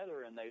gotten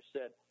together and they've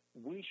said,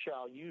 we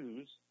shall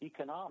use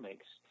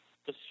economics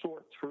to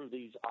sort through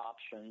these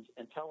options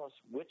and tell us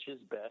which is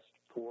best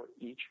for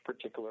each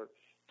particular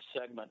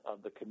segment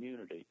of the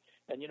community.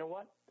 And you know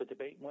what? The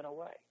debate went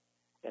away.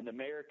 And the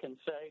mayor can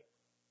say,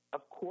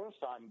 of course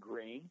I'm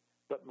green,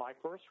 but my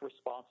first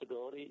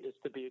responsibility is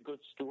to be a good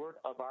steward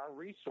of our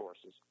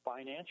resources,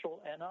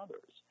 financial and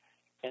others.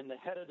 And the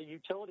head of the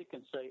utility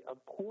can say, of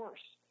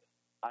course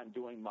I'm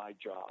doing my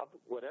job.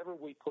 Whatever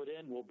we put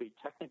in will be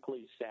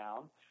technically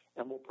sound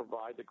and will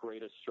provide the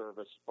greatest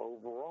service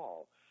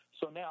overall.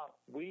 So now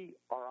we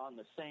are on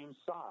the same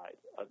side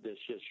of this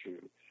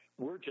issue.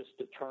 We're just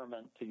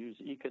determined to use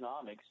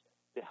economics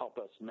to help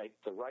us make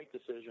the right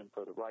decision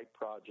for the right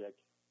project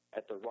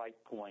at the right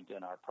point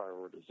in our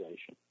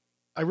prioritization.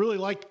 I really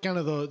like kind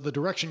of the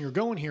direction you're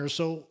going here.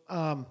 So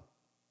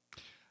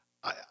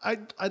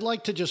I'd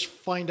like to just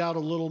find out a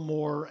little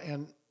more.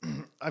 And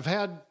I've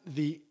had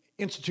the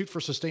Institute for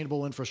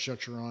Sustainable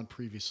Infrastructure on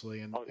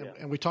previously, and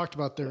we talked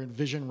about their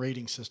Envision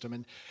rating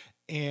system.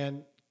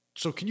 And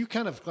so can you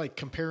kind of like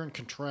compare and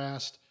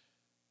contrast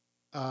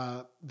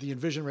the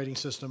Envision rating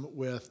system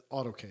with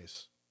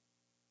AutoCase?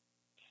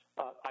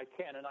 I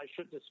can, and I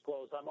should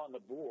disclose I'm on the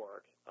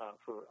board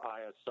for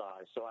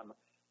ISI, so I'm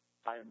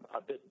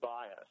a bit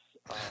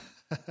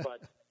biased.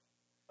 But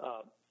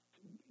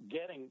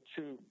getting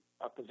to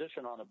a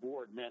position on the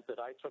board meant that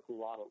I took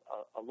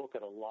a look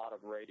at a lot of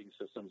rating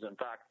systems. In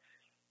fact,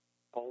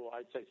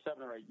 I'd say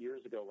 7 or 8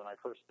 years ago when I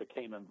first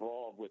became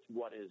involved with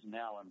what is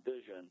now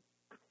Envision,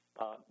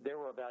 there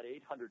were about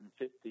 850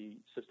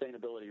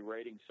 sustainability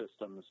rating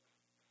systems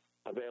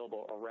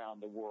available around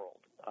the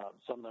world,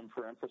 some of them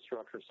for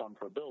infrastructure, some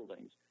for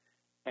buildings.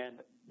 And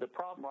the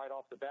problem right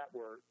off the bat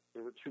were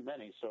there were too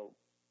many, so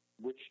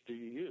which do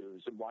you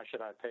use and why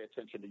should I pay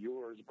attention to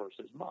yours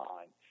versus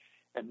mine?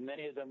 And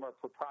many of them are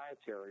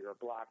proprietary or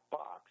black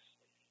box.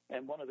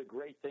 And one of the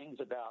great things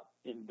about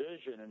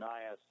Envision and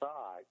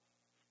ISI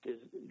is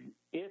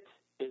it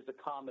is a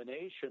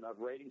combination of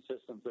rating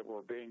systems that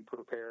were being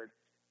prepared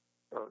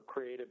or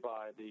created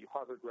by the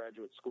Harvard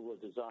Graduate School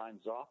of Design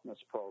Zofnass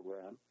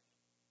program,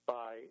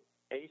 by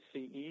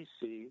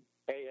ACEC,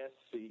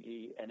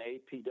 ASCE, and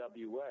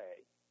APWA,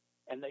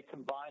 and they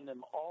combine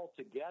them all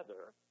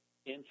together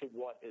into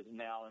what is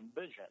now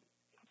Envision.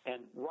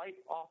 And right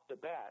off the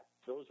bat,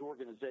 those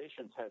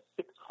organizations have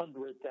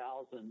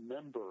 600,000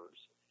 members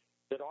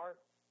that are,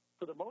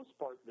 for the most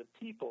part, the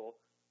people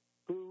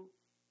who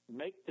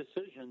make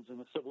decisions in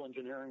the civil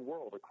engineering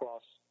world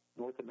across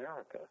North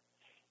America.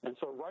 And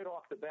so right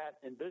off the bat,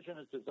 Envision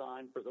is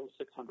designed for those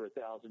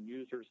 600,000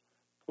 users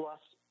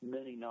plus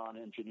many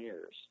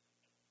non-engineers.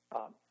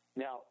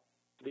 Now,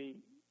 the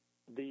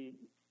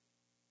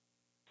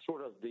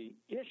sort of the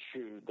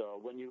issue, though,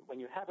 when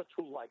you have a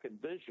tool like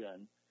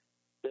Envision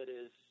that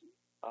is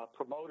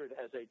promoted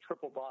as a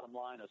triple bottom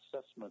line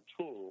assessment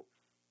tool,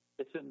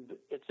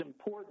 it's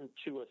important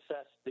to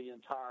assess the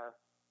entire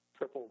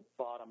triple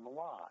bottom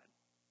line.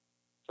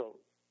 So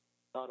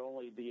not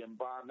only the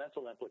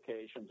environmental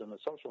implications and the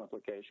social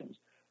implications,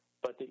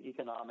 but the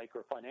economic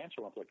or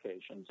financial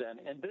implications. And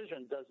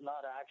Envision does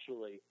not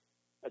actually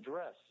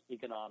address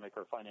economic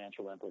or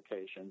financial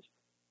implications.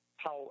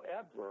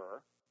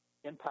 However,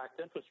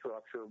 Impact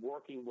Infrastructure,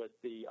 working with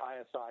the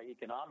ISI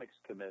Economics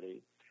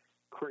Committee,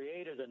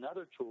 created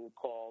another tool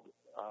called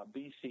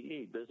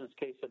BCE, Business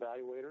Case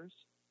Evaluators,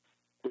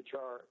 which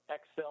are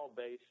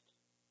Excel-based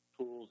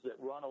tools that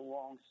run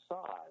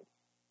alongside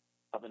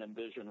of an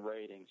Envision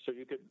rating. So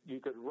you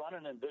could run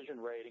an Envision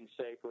rating,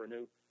 say, for a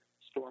new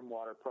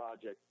stormwater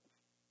project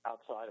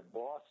outside of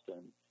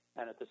Boston,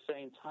 and at the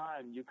same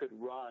time you could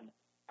run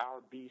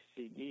our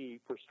BCE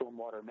for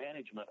stormwater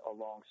management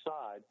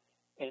alongside,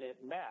 and it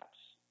maps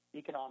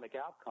economic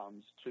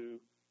outcomes to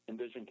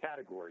Envision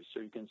categories.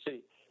 So you can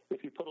see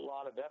if you put a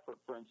lot of effort,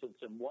 for instance,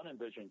 in one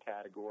Envision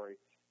category,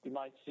 you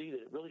might see that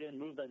it really didn't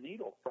move the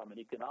needle from an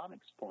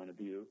economics point of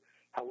view.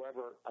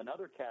 However,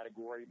 another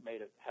category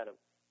had a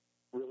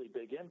really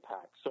big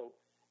impact. So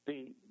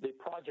the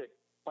project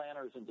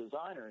planners and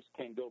designers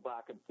can go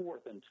back and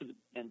forth and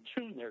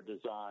tune their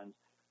designs,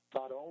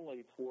 not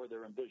only for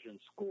their Envision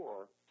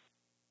score,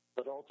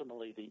 but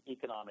ultimately the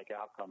economic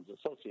outcomes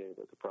associated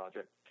with the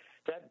project.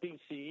 That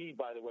BCE,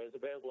 by the way, is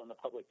available in the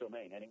public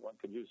domain. Anyone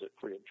can use it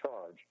free of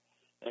charge.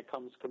 And it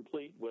comes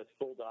complete with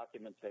full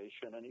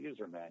documentation and a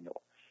user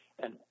manual.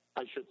 And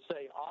I should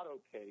say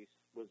AutoCase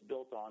was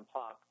built on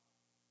top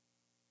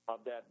of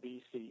that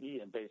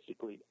BCE and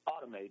basically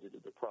automated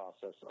the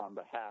process on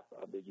behalf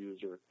of the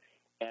user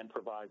and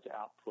provides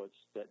outputs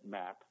that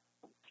map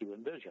to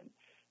Envision.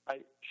 I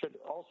should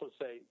also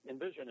say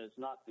Envision is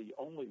not the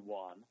only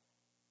one.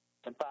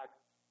 In fact,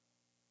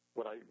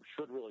 what I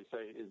should really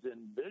say is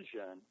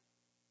Envision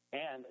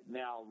and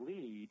now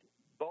LEED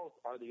both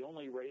are the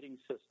only rating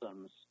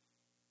systems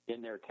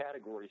in their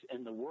categories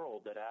in the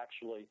world that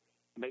actually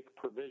make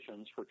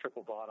provisions for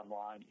triple bottom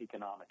line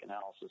economic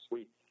analysis.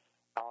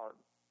 Our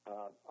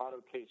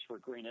AutoCase for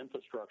Green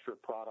Infrastructure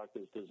product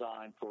is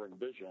designed for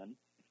Envision,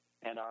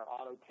 and our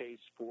AutoCase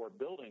for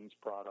Buildings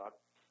product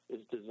is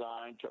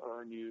designed to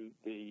earn you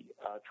the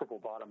triple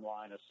bottom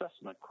line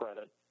assessment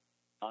credit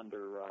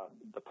under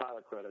the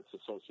pilot credits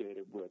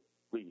associated with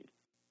LEED.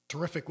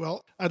 Terrific.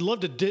 Well, I'd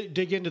love to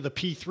dig into the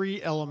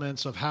P3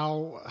 elements of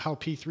how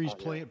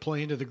P3s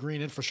play into the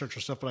green infrastructure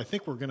stuff, but I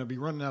think we're going to be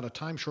running out of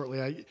time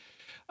shortly.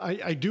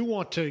 I do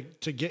want to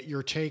get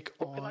your take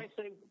on. Can I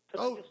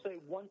just say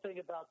one thing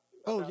about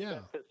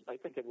that? Because I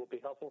think it will be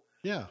helpful.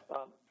 Yeah.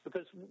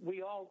 Because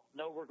we all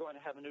know we're going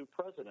to have a new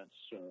president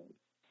soon.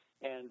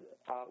 And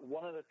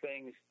one of the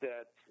things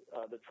that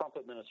the Trump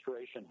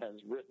administration has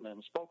written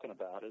and spoken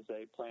about is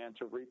a plan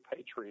to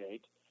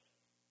repatriate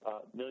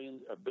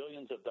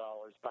billions of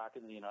dollars back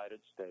in the United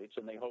States,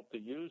 and they hope to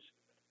use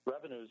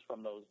revenues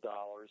from those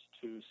dollars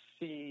to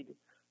seed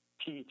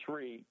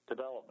P3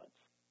 developments.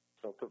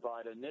 So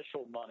provide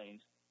initial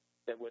monies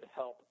that would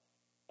help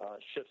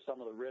shift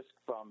some of the risk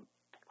from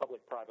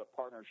public-private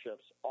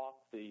partnerships off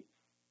the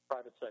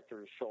private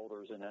sector's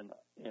shoulders and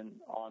then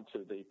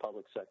onto the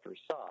public sector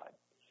side.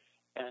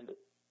 And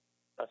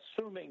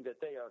assuming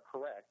that they are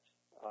correct,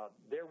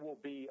 there will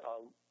be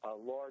a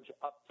large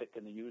uptick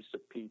in the use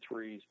of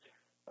P3s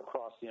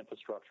across the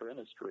infrastructure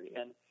industry.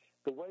 And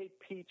the way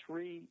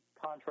P3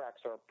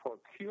 contracts are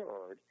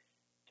procured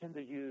tend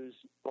to use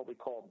what we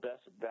call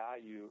best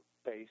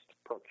value-based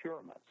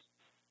procurements.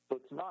 So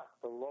it's not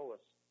the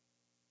lowest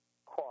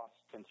cost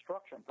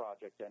construction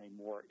project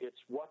anymore. It's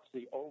what's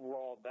the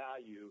overall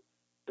value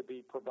to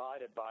be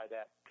provided by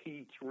that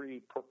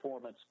P3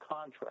 performance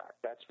contract.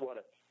 That's what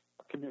a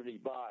community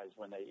buys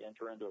when they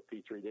enter into a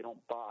P3. They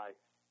don't buy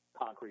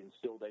concrete and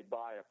steel. They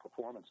buy a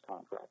performance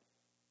contract.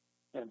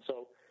 And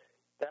so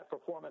that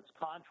performance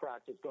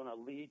contract is going to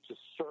lead to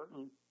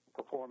certain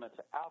performance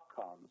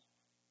outcomes,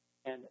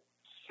 and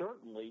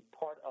certainly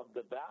part of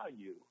the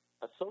value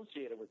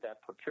associated with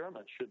that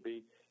procurement should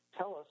be,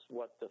 tell us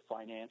what the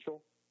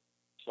financial,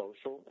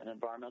 social, and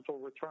environmental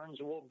returns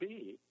will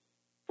be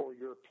for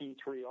your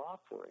P3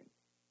 offering.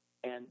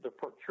 And the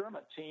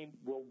procurement team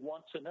will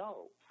want to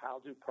know, how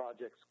do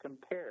projects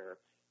compare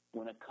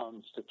when it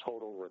comes to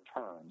total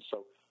return?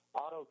 So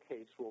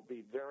AutoCase will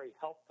be very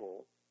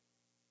helpful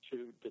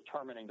to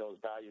determining those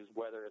values,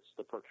 whether it's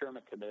the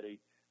procurement committee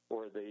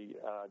or the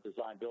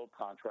design build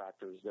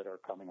contractors that are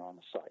coming on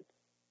the site.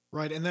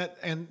 Right, and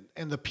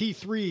the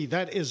P3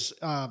 that is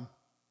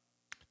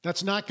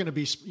that's not going to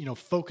be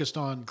focused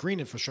on green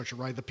infrastructure,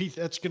 right?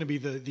 That's going to be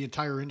the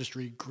entire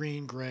industry,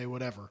 green, gray,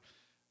 whatever.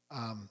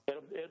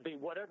 It'll be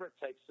whatever it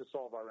takes to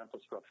solve our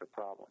infrastructure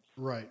problems.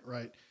 Right.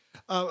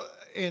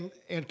 And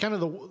kind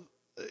of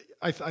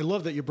I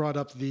love that you brought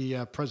up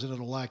the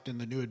president-elect and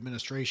the new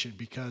administration,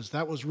 because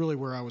that was really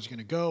where I was going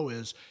to go.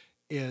 Is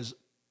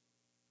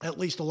at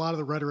least a lot of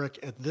the rhetoric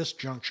at this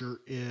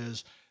juncture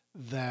is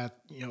that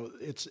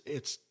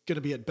it's going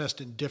to be at best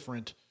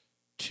indifferent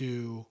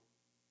to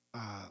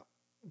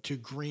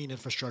green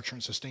infrastructure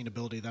and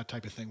sustainability, that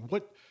type of thing.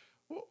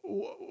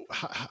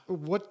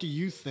 What do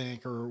you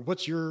think, or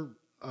what's your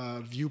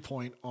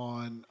viewpoint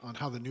on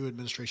how the new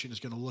administration is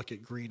going to look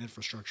at green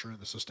infrastructure and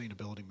the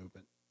sustainability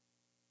movement?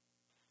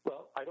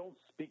 Well, I don't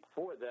speak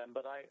for them,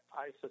 but I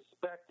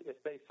suspect if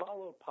they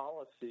follow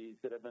policies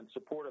that have been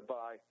supported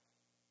by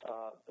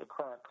the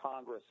current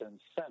Congress and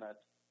Senate,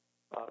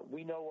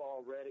 we know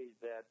already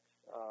that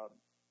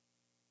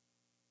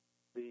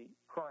the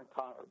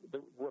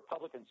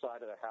Republican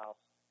side of the House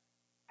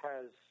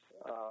has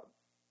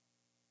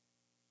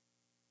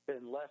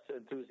been less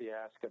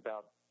enthusiastic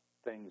about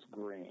things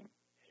green.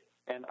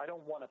 And I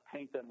don't want to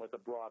paint them with a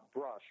broad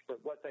brush, but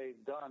what they've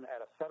done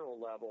at a federal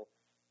level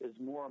is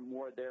more and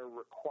more they're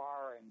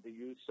requiring the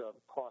use of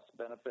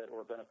cost-benefit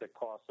or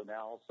benefit-cost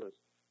analysis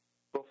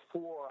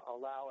before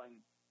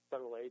allowing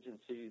federal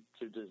agencies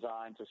to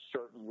design to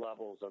certain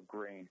levels of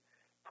green.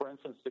 For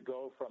instance, to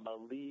go from a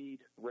LEED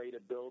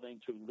rated building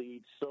to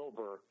LEED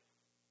Silver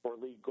or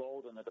LEED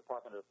Gold in the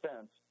Department of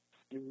Defense,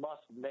 you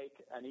must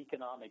make an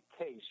economic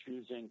case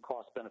using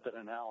cost-benefit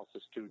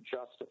analysis to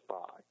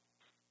justify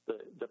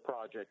the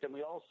project. And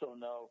we also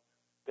know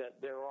that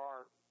there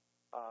are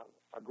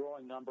a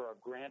growing number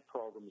of grant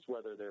programs,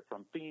 whether they're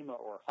from FEMA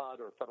or HUD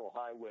or Federal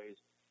Highways,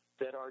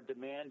 that are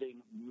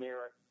demanding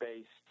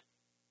merit-based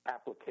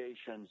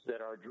applications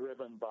that are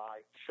driven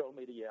by show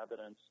me the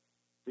evidence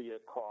via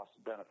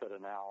cost-benefit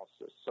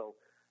analysis. So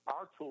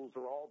our tools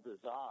are all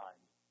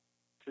designed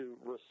to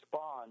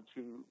respond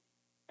to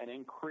an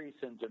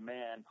increase in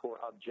demand for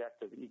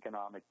objective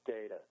economic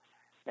data.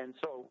 And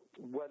so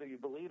whether you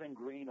believe in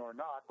green or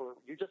not, or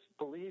you just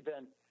believe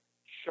in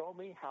show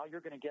me how you're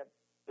going to get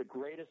the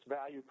greatest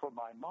value for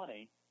my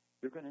money,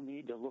 you're going to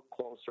need to look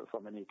closer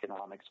from an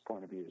economics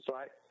point of view. So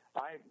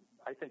I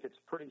think it's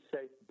a pretty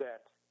safe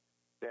bet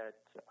that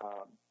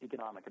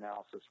economic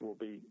analysis will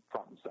be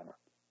front and center.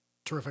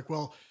 Terrific.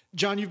 Well,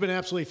 John, you've been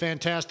absolutely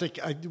fantastic.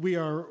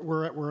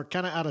 We're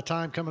kind of out of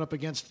time, coming up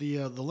against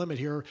the limit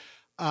here.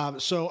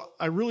 So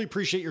I really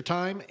appreciate your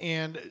time,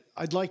 and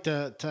I'd like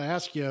to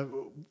ask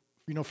you,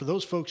 for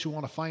those folks who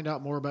want to find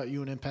out more about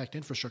you and Impact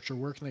Infrastructure,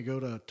 where can they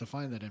go to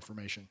find that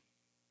information?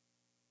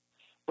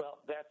 Well,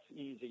 that's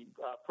easy.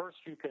 First,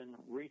 you can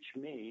reach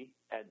me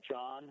at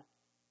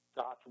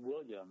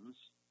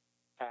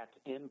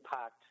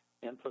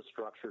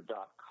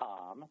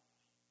john.williams@impactinfrastructure.com.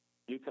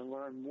 You can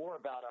learn more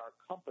about our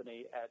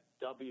company at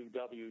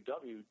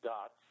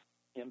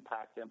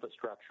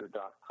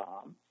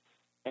www.impactinfrastructure.com.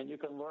 And you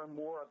can learn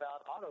more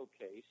about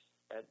AutoCase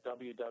at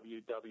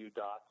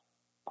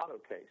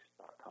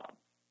www.autocase.com.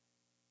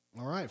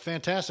 All right.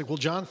 Fantastic. Well,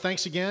 John,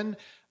 thanks again.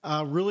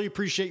 Really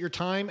appreciate your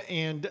time,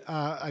 and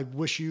I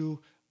wish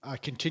you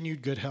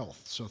continued good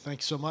health. So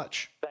thanks so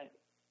much.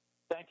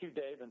 Thank you,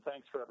 Dave, and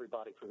thanks for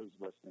everybody for who's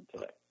listening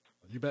today.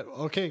 You bet.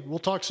 Okay. We'll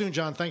talk soon,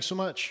 John. Thanks so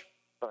much.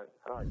 All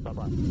right.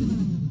 Bye-bye.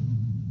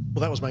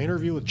 Well, that was my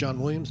interview with John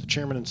Williams, the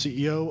chairman and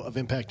CEO of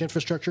Impact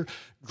Infrastructure.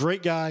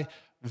 Great guy,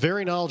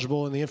 very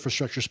knowledgeable in the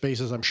infrastructure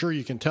spaces. I'm sure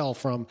you can tell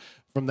from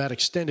that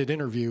extended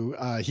interview.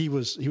 He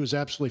was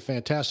absolutely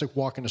fantastic,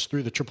 walking us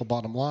through the triple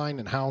bottom line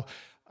and how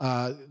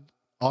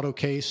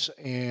AutoCase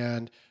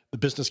and the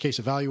business case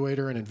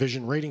evaluator and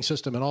Envision rating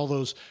system and all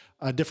those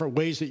different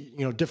ways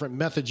that, different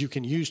methods you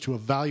can use to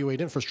evaluate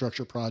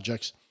infrastructure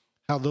projects,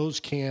 how those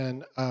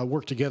can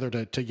work together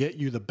to get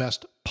you the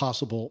best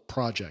possible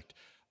project.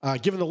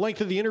 Given the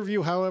length of the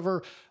interview,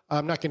 however,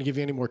 I'm not going to give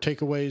you any more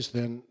takeaways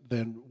than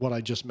what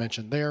I just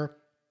mentioned there.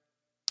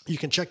 You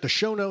can check the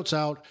show notes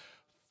out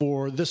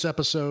for this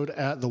episode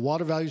at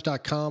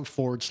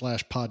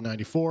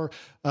thewatervalues.com/pod94.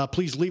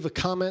 Please leave a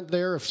comment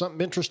there if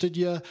something interested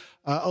you.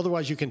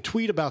 Otherwise, you can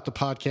tweet about the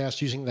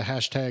podcast using the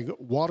hashtag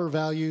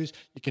watervalues.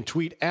 You can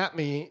tweet at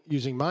me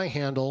using my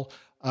handle,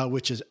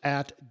 which is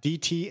at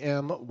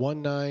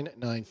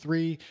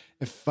DTM1993.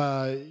 If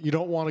you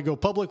don't want to go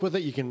public with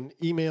it, you can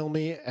email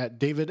me at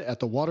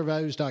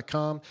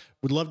david@thewatervalues.com.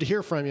 Would love to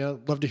hear from you.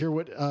 Love to hear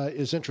what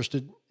is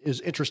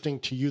interesting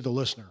to you, the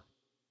listener.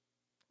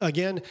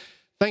 Again,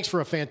 thanks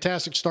for a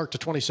fantastic start to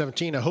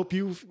 2017. I hope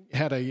you've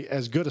had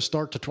as good a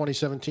start to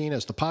 2017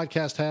 as the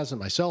podcast has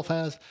and myself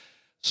has.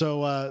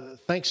 So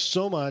thanks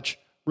so much.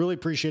 Really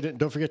appreciate it. And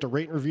don't forget to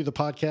rate and review the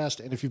podcast.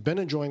 And if you've been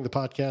enjoying the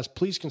podcast,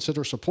 please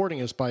consider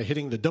supporting us by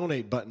hitting the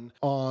donate button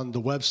on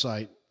the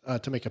website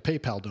to make a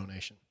PayPal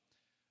donation.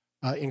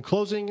 In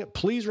closing,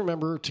 please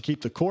remember to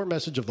keep the core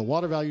message of the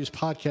Water Values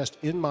podcast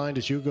in mind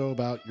as you go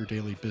about your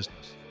daily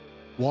business.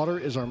 Water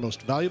is our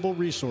most valuable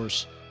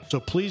resource, so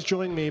please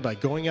join me by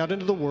going out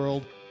into the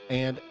world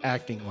and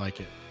acting like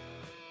it.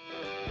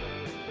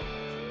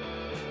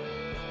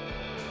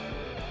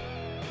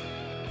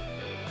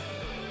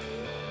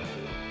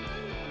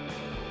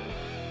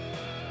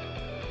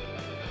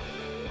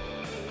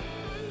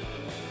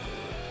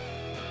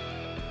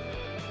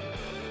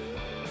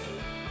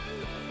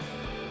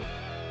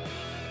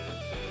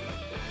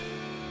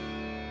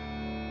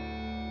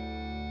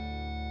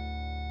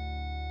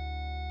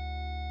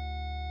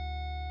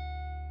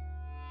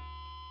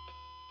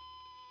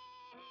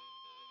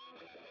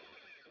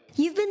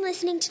 You've been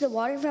listening to the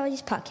Water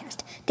Values Podcast.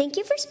 Thank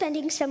you for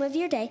spending some of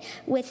your day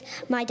with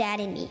my dad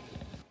and me.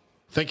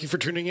 Thank you for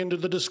tuning in to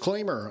the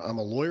disclaimer. I'm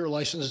a lawyer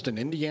licensed in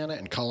Indiana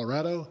and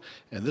Colorado,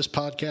 and this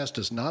podcast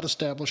does not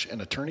establish an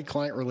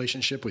attorney-client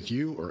relationship with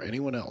you or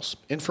anyone else.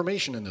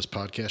 Information in this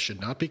podcast should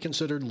not be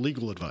considered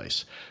legal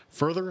advice.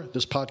 Further,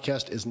 this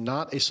podcast is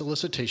not a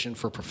solicitation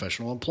for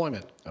professional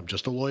employment. I'm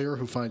just a lawyer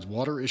who finds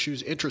water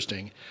issues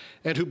interesting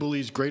and who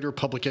believes greater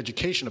public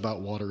education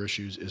about water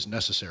issues is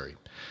necessary.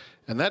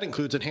 And that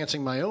includes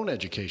enhancing my own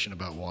education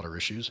about water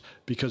issues,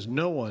 because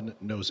no one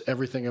knows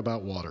everything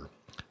about water.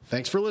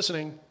 Thanks for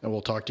listening, and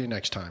we'll talk to you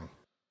next time.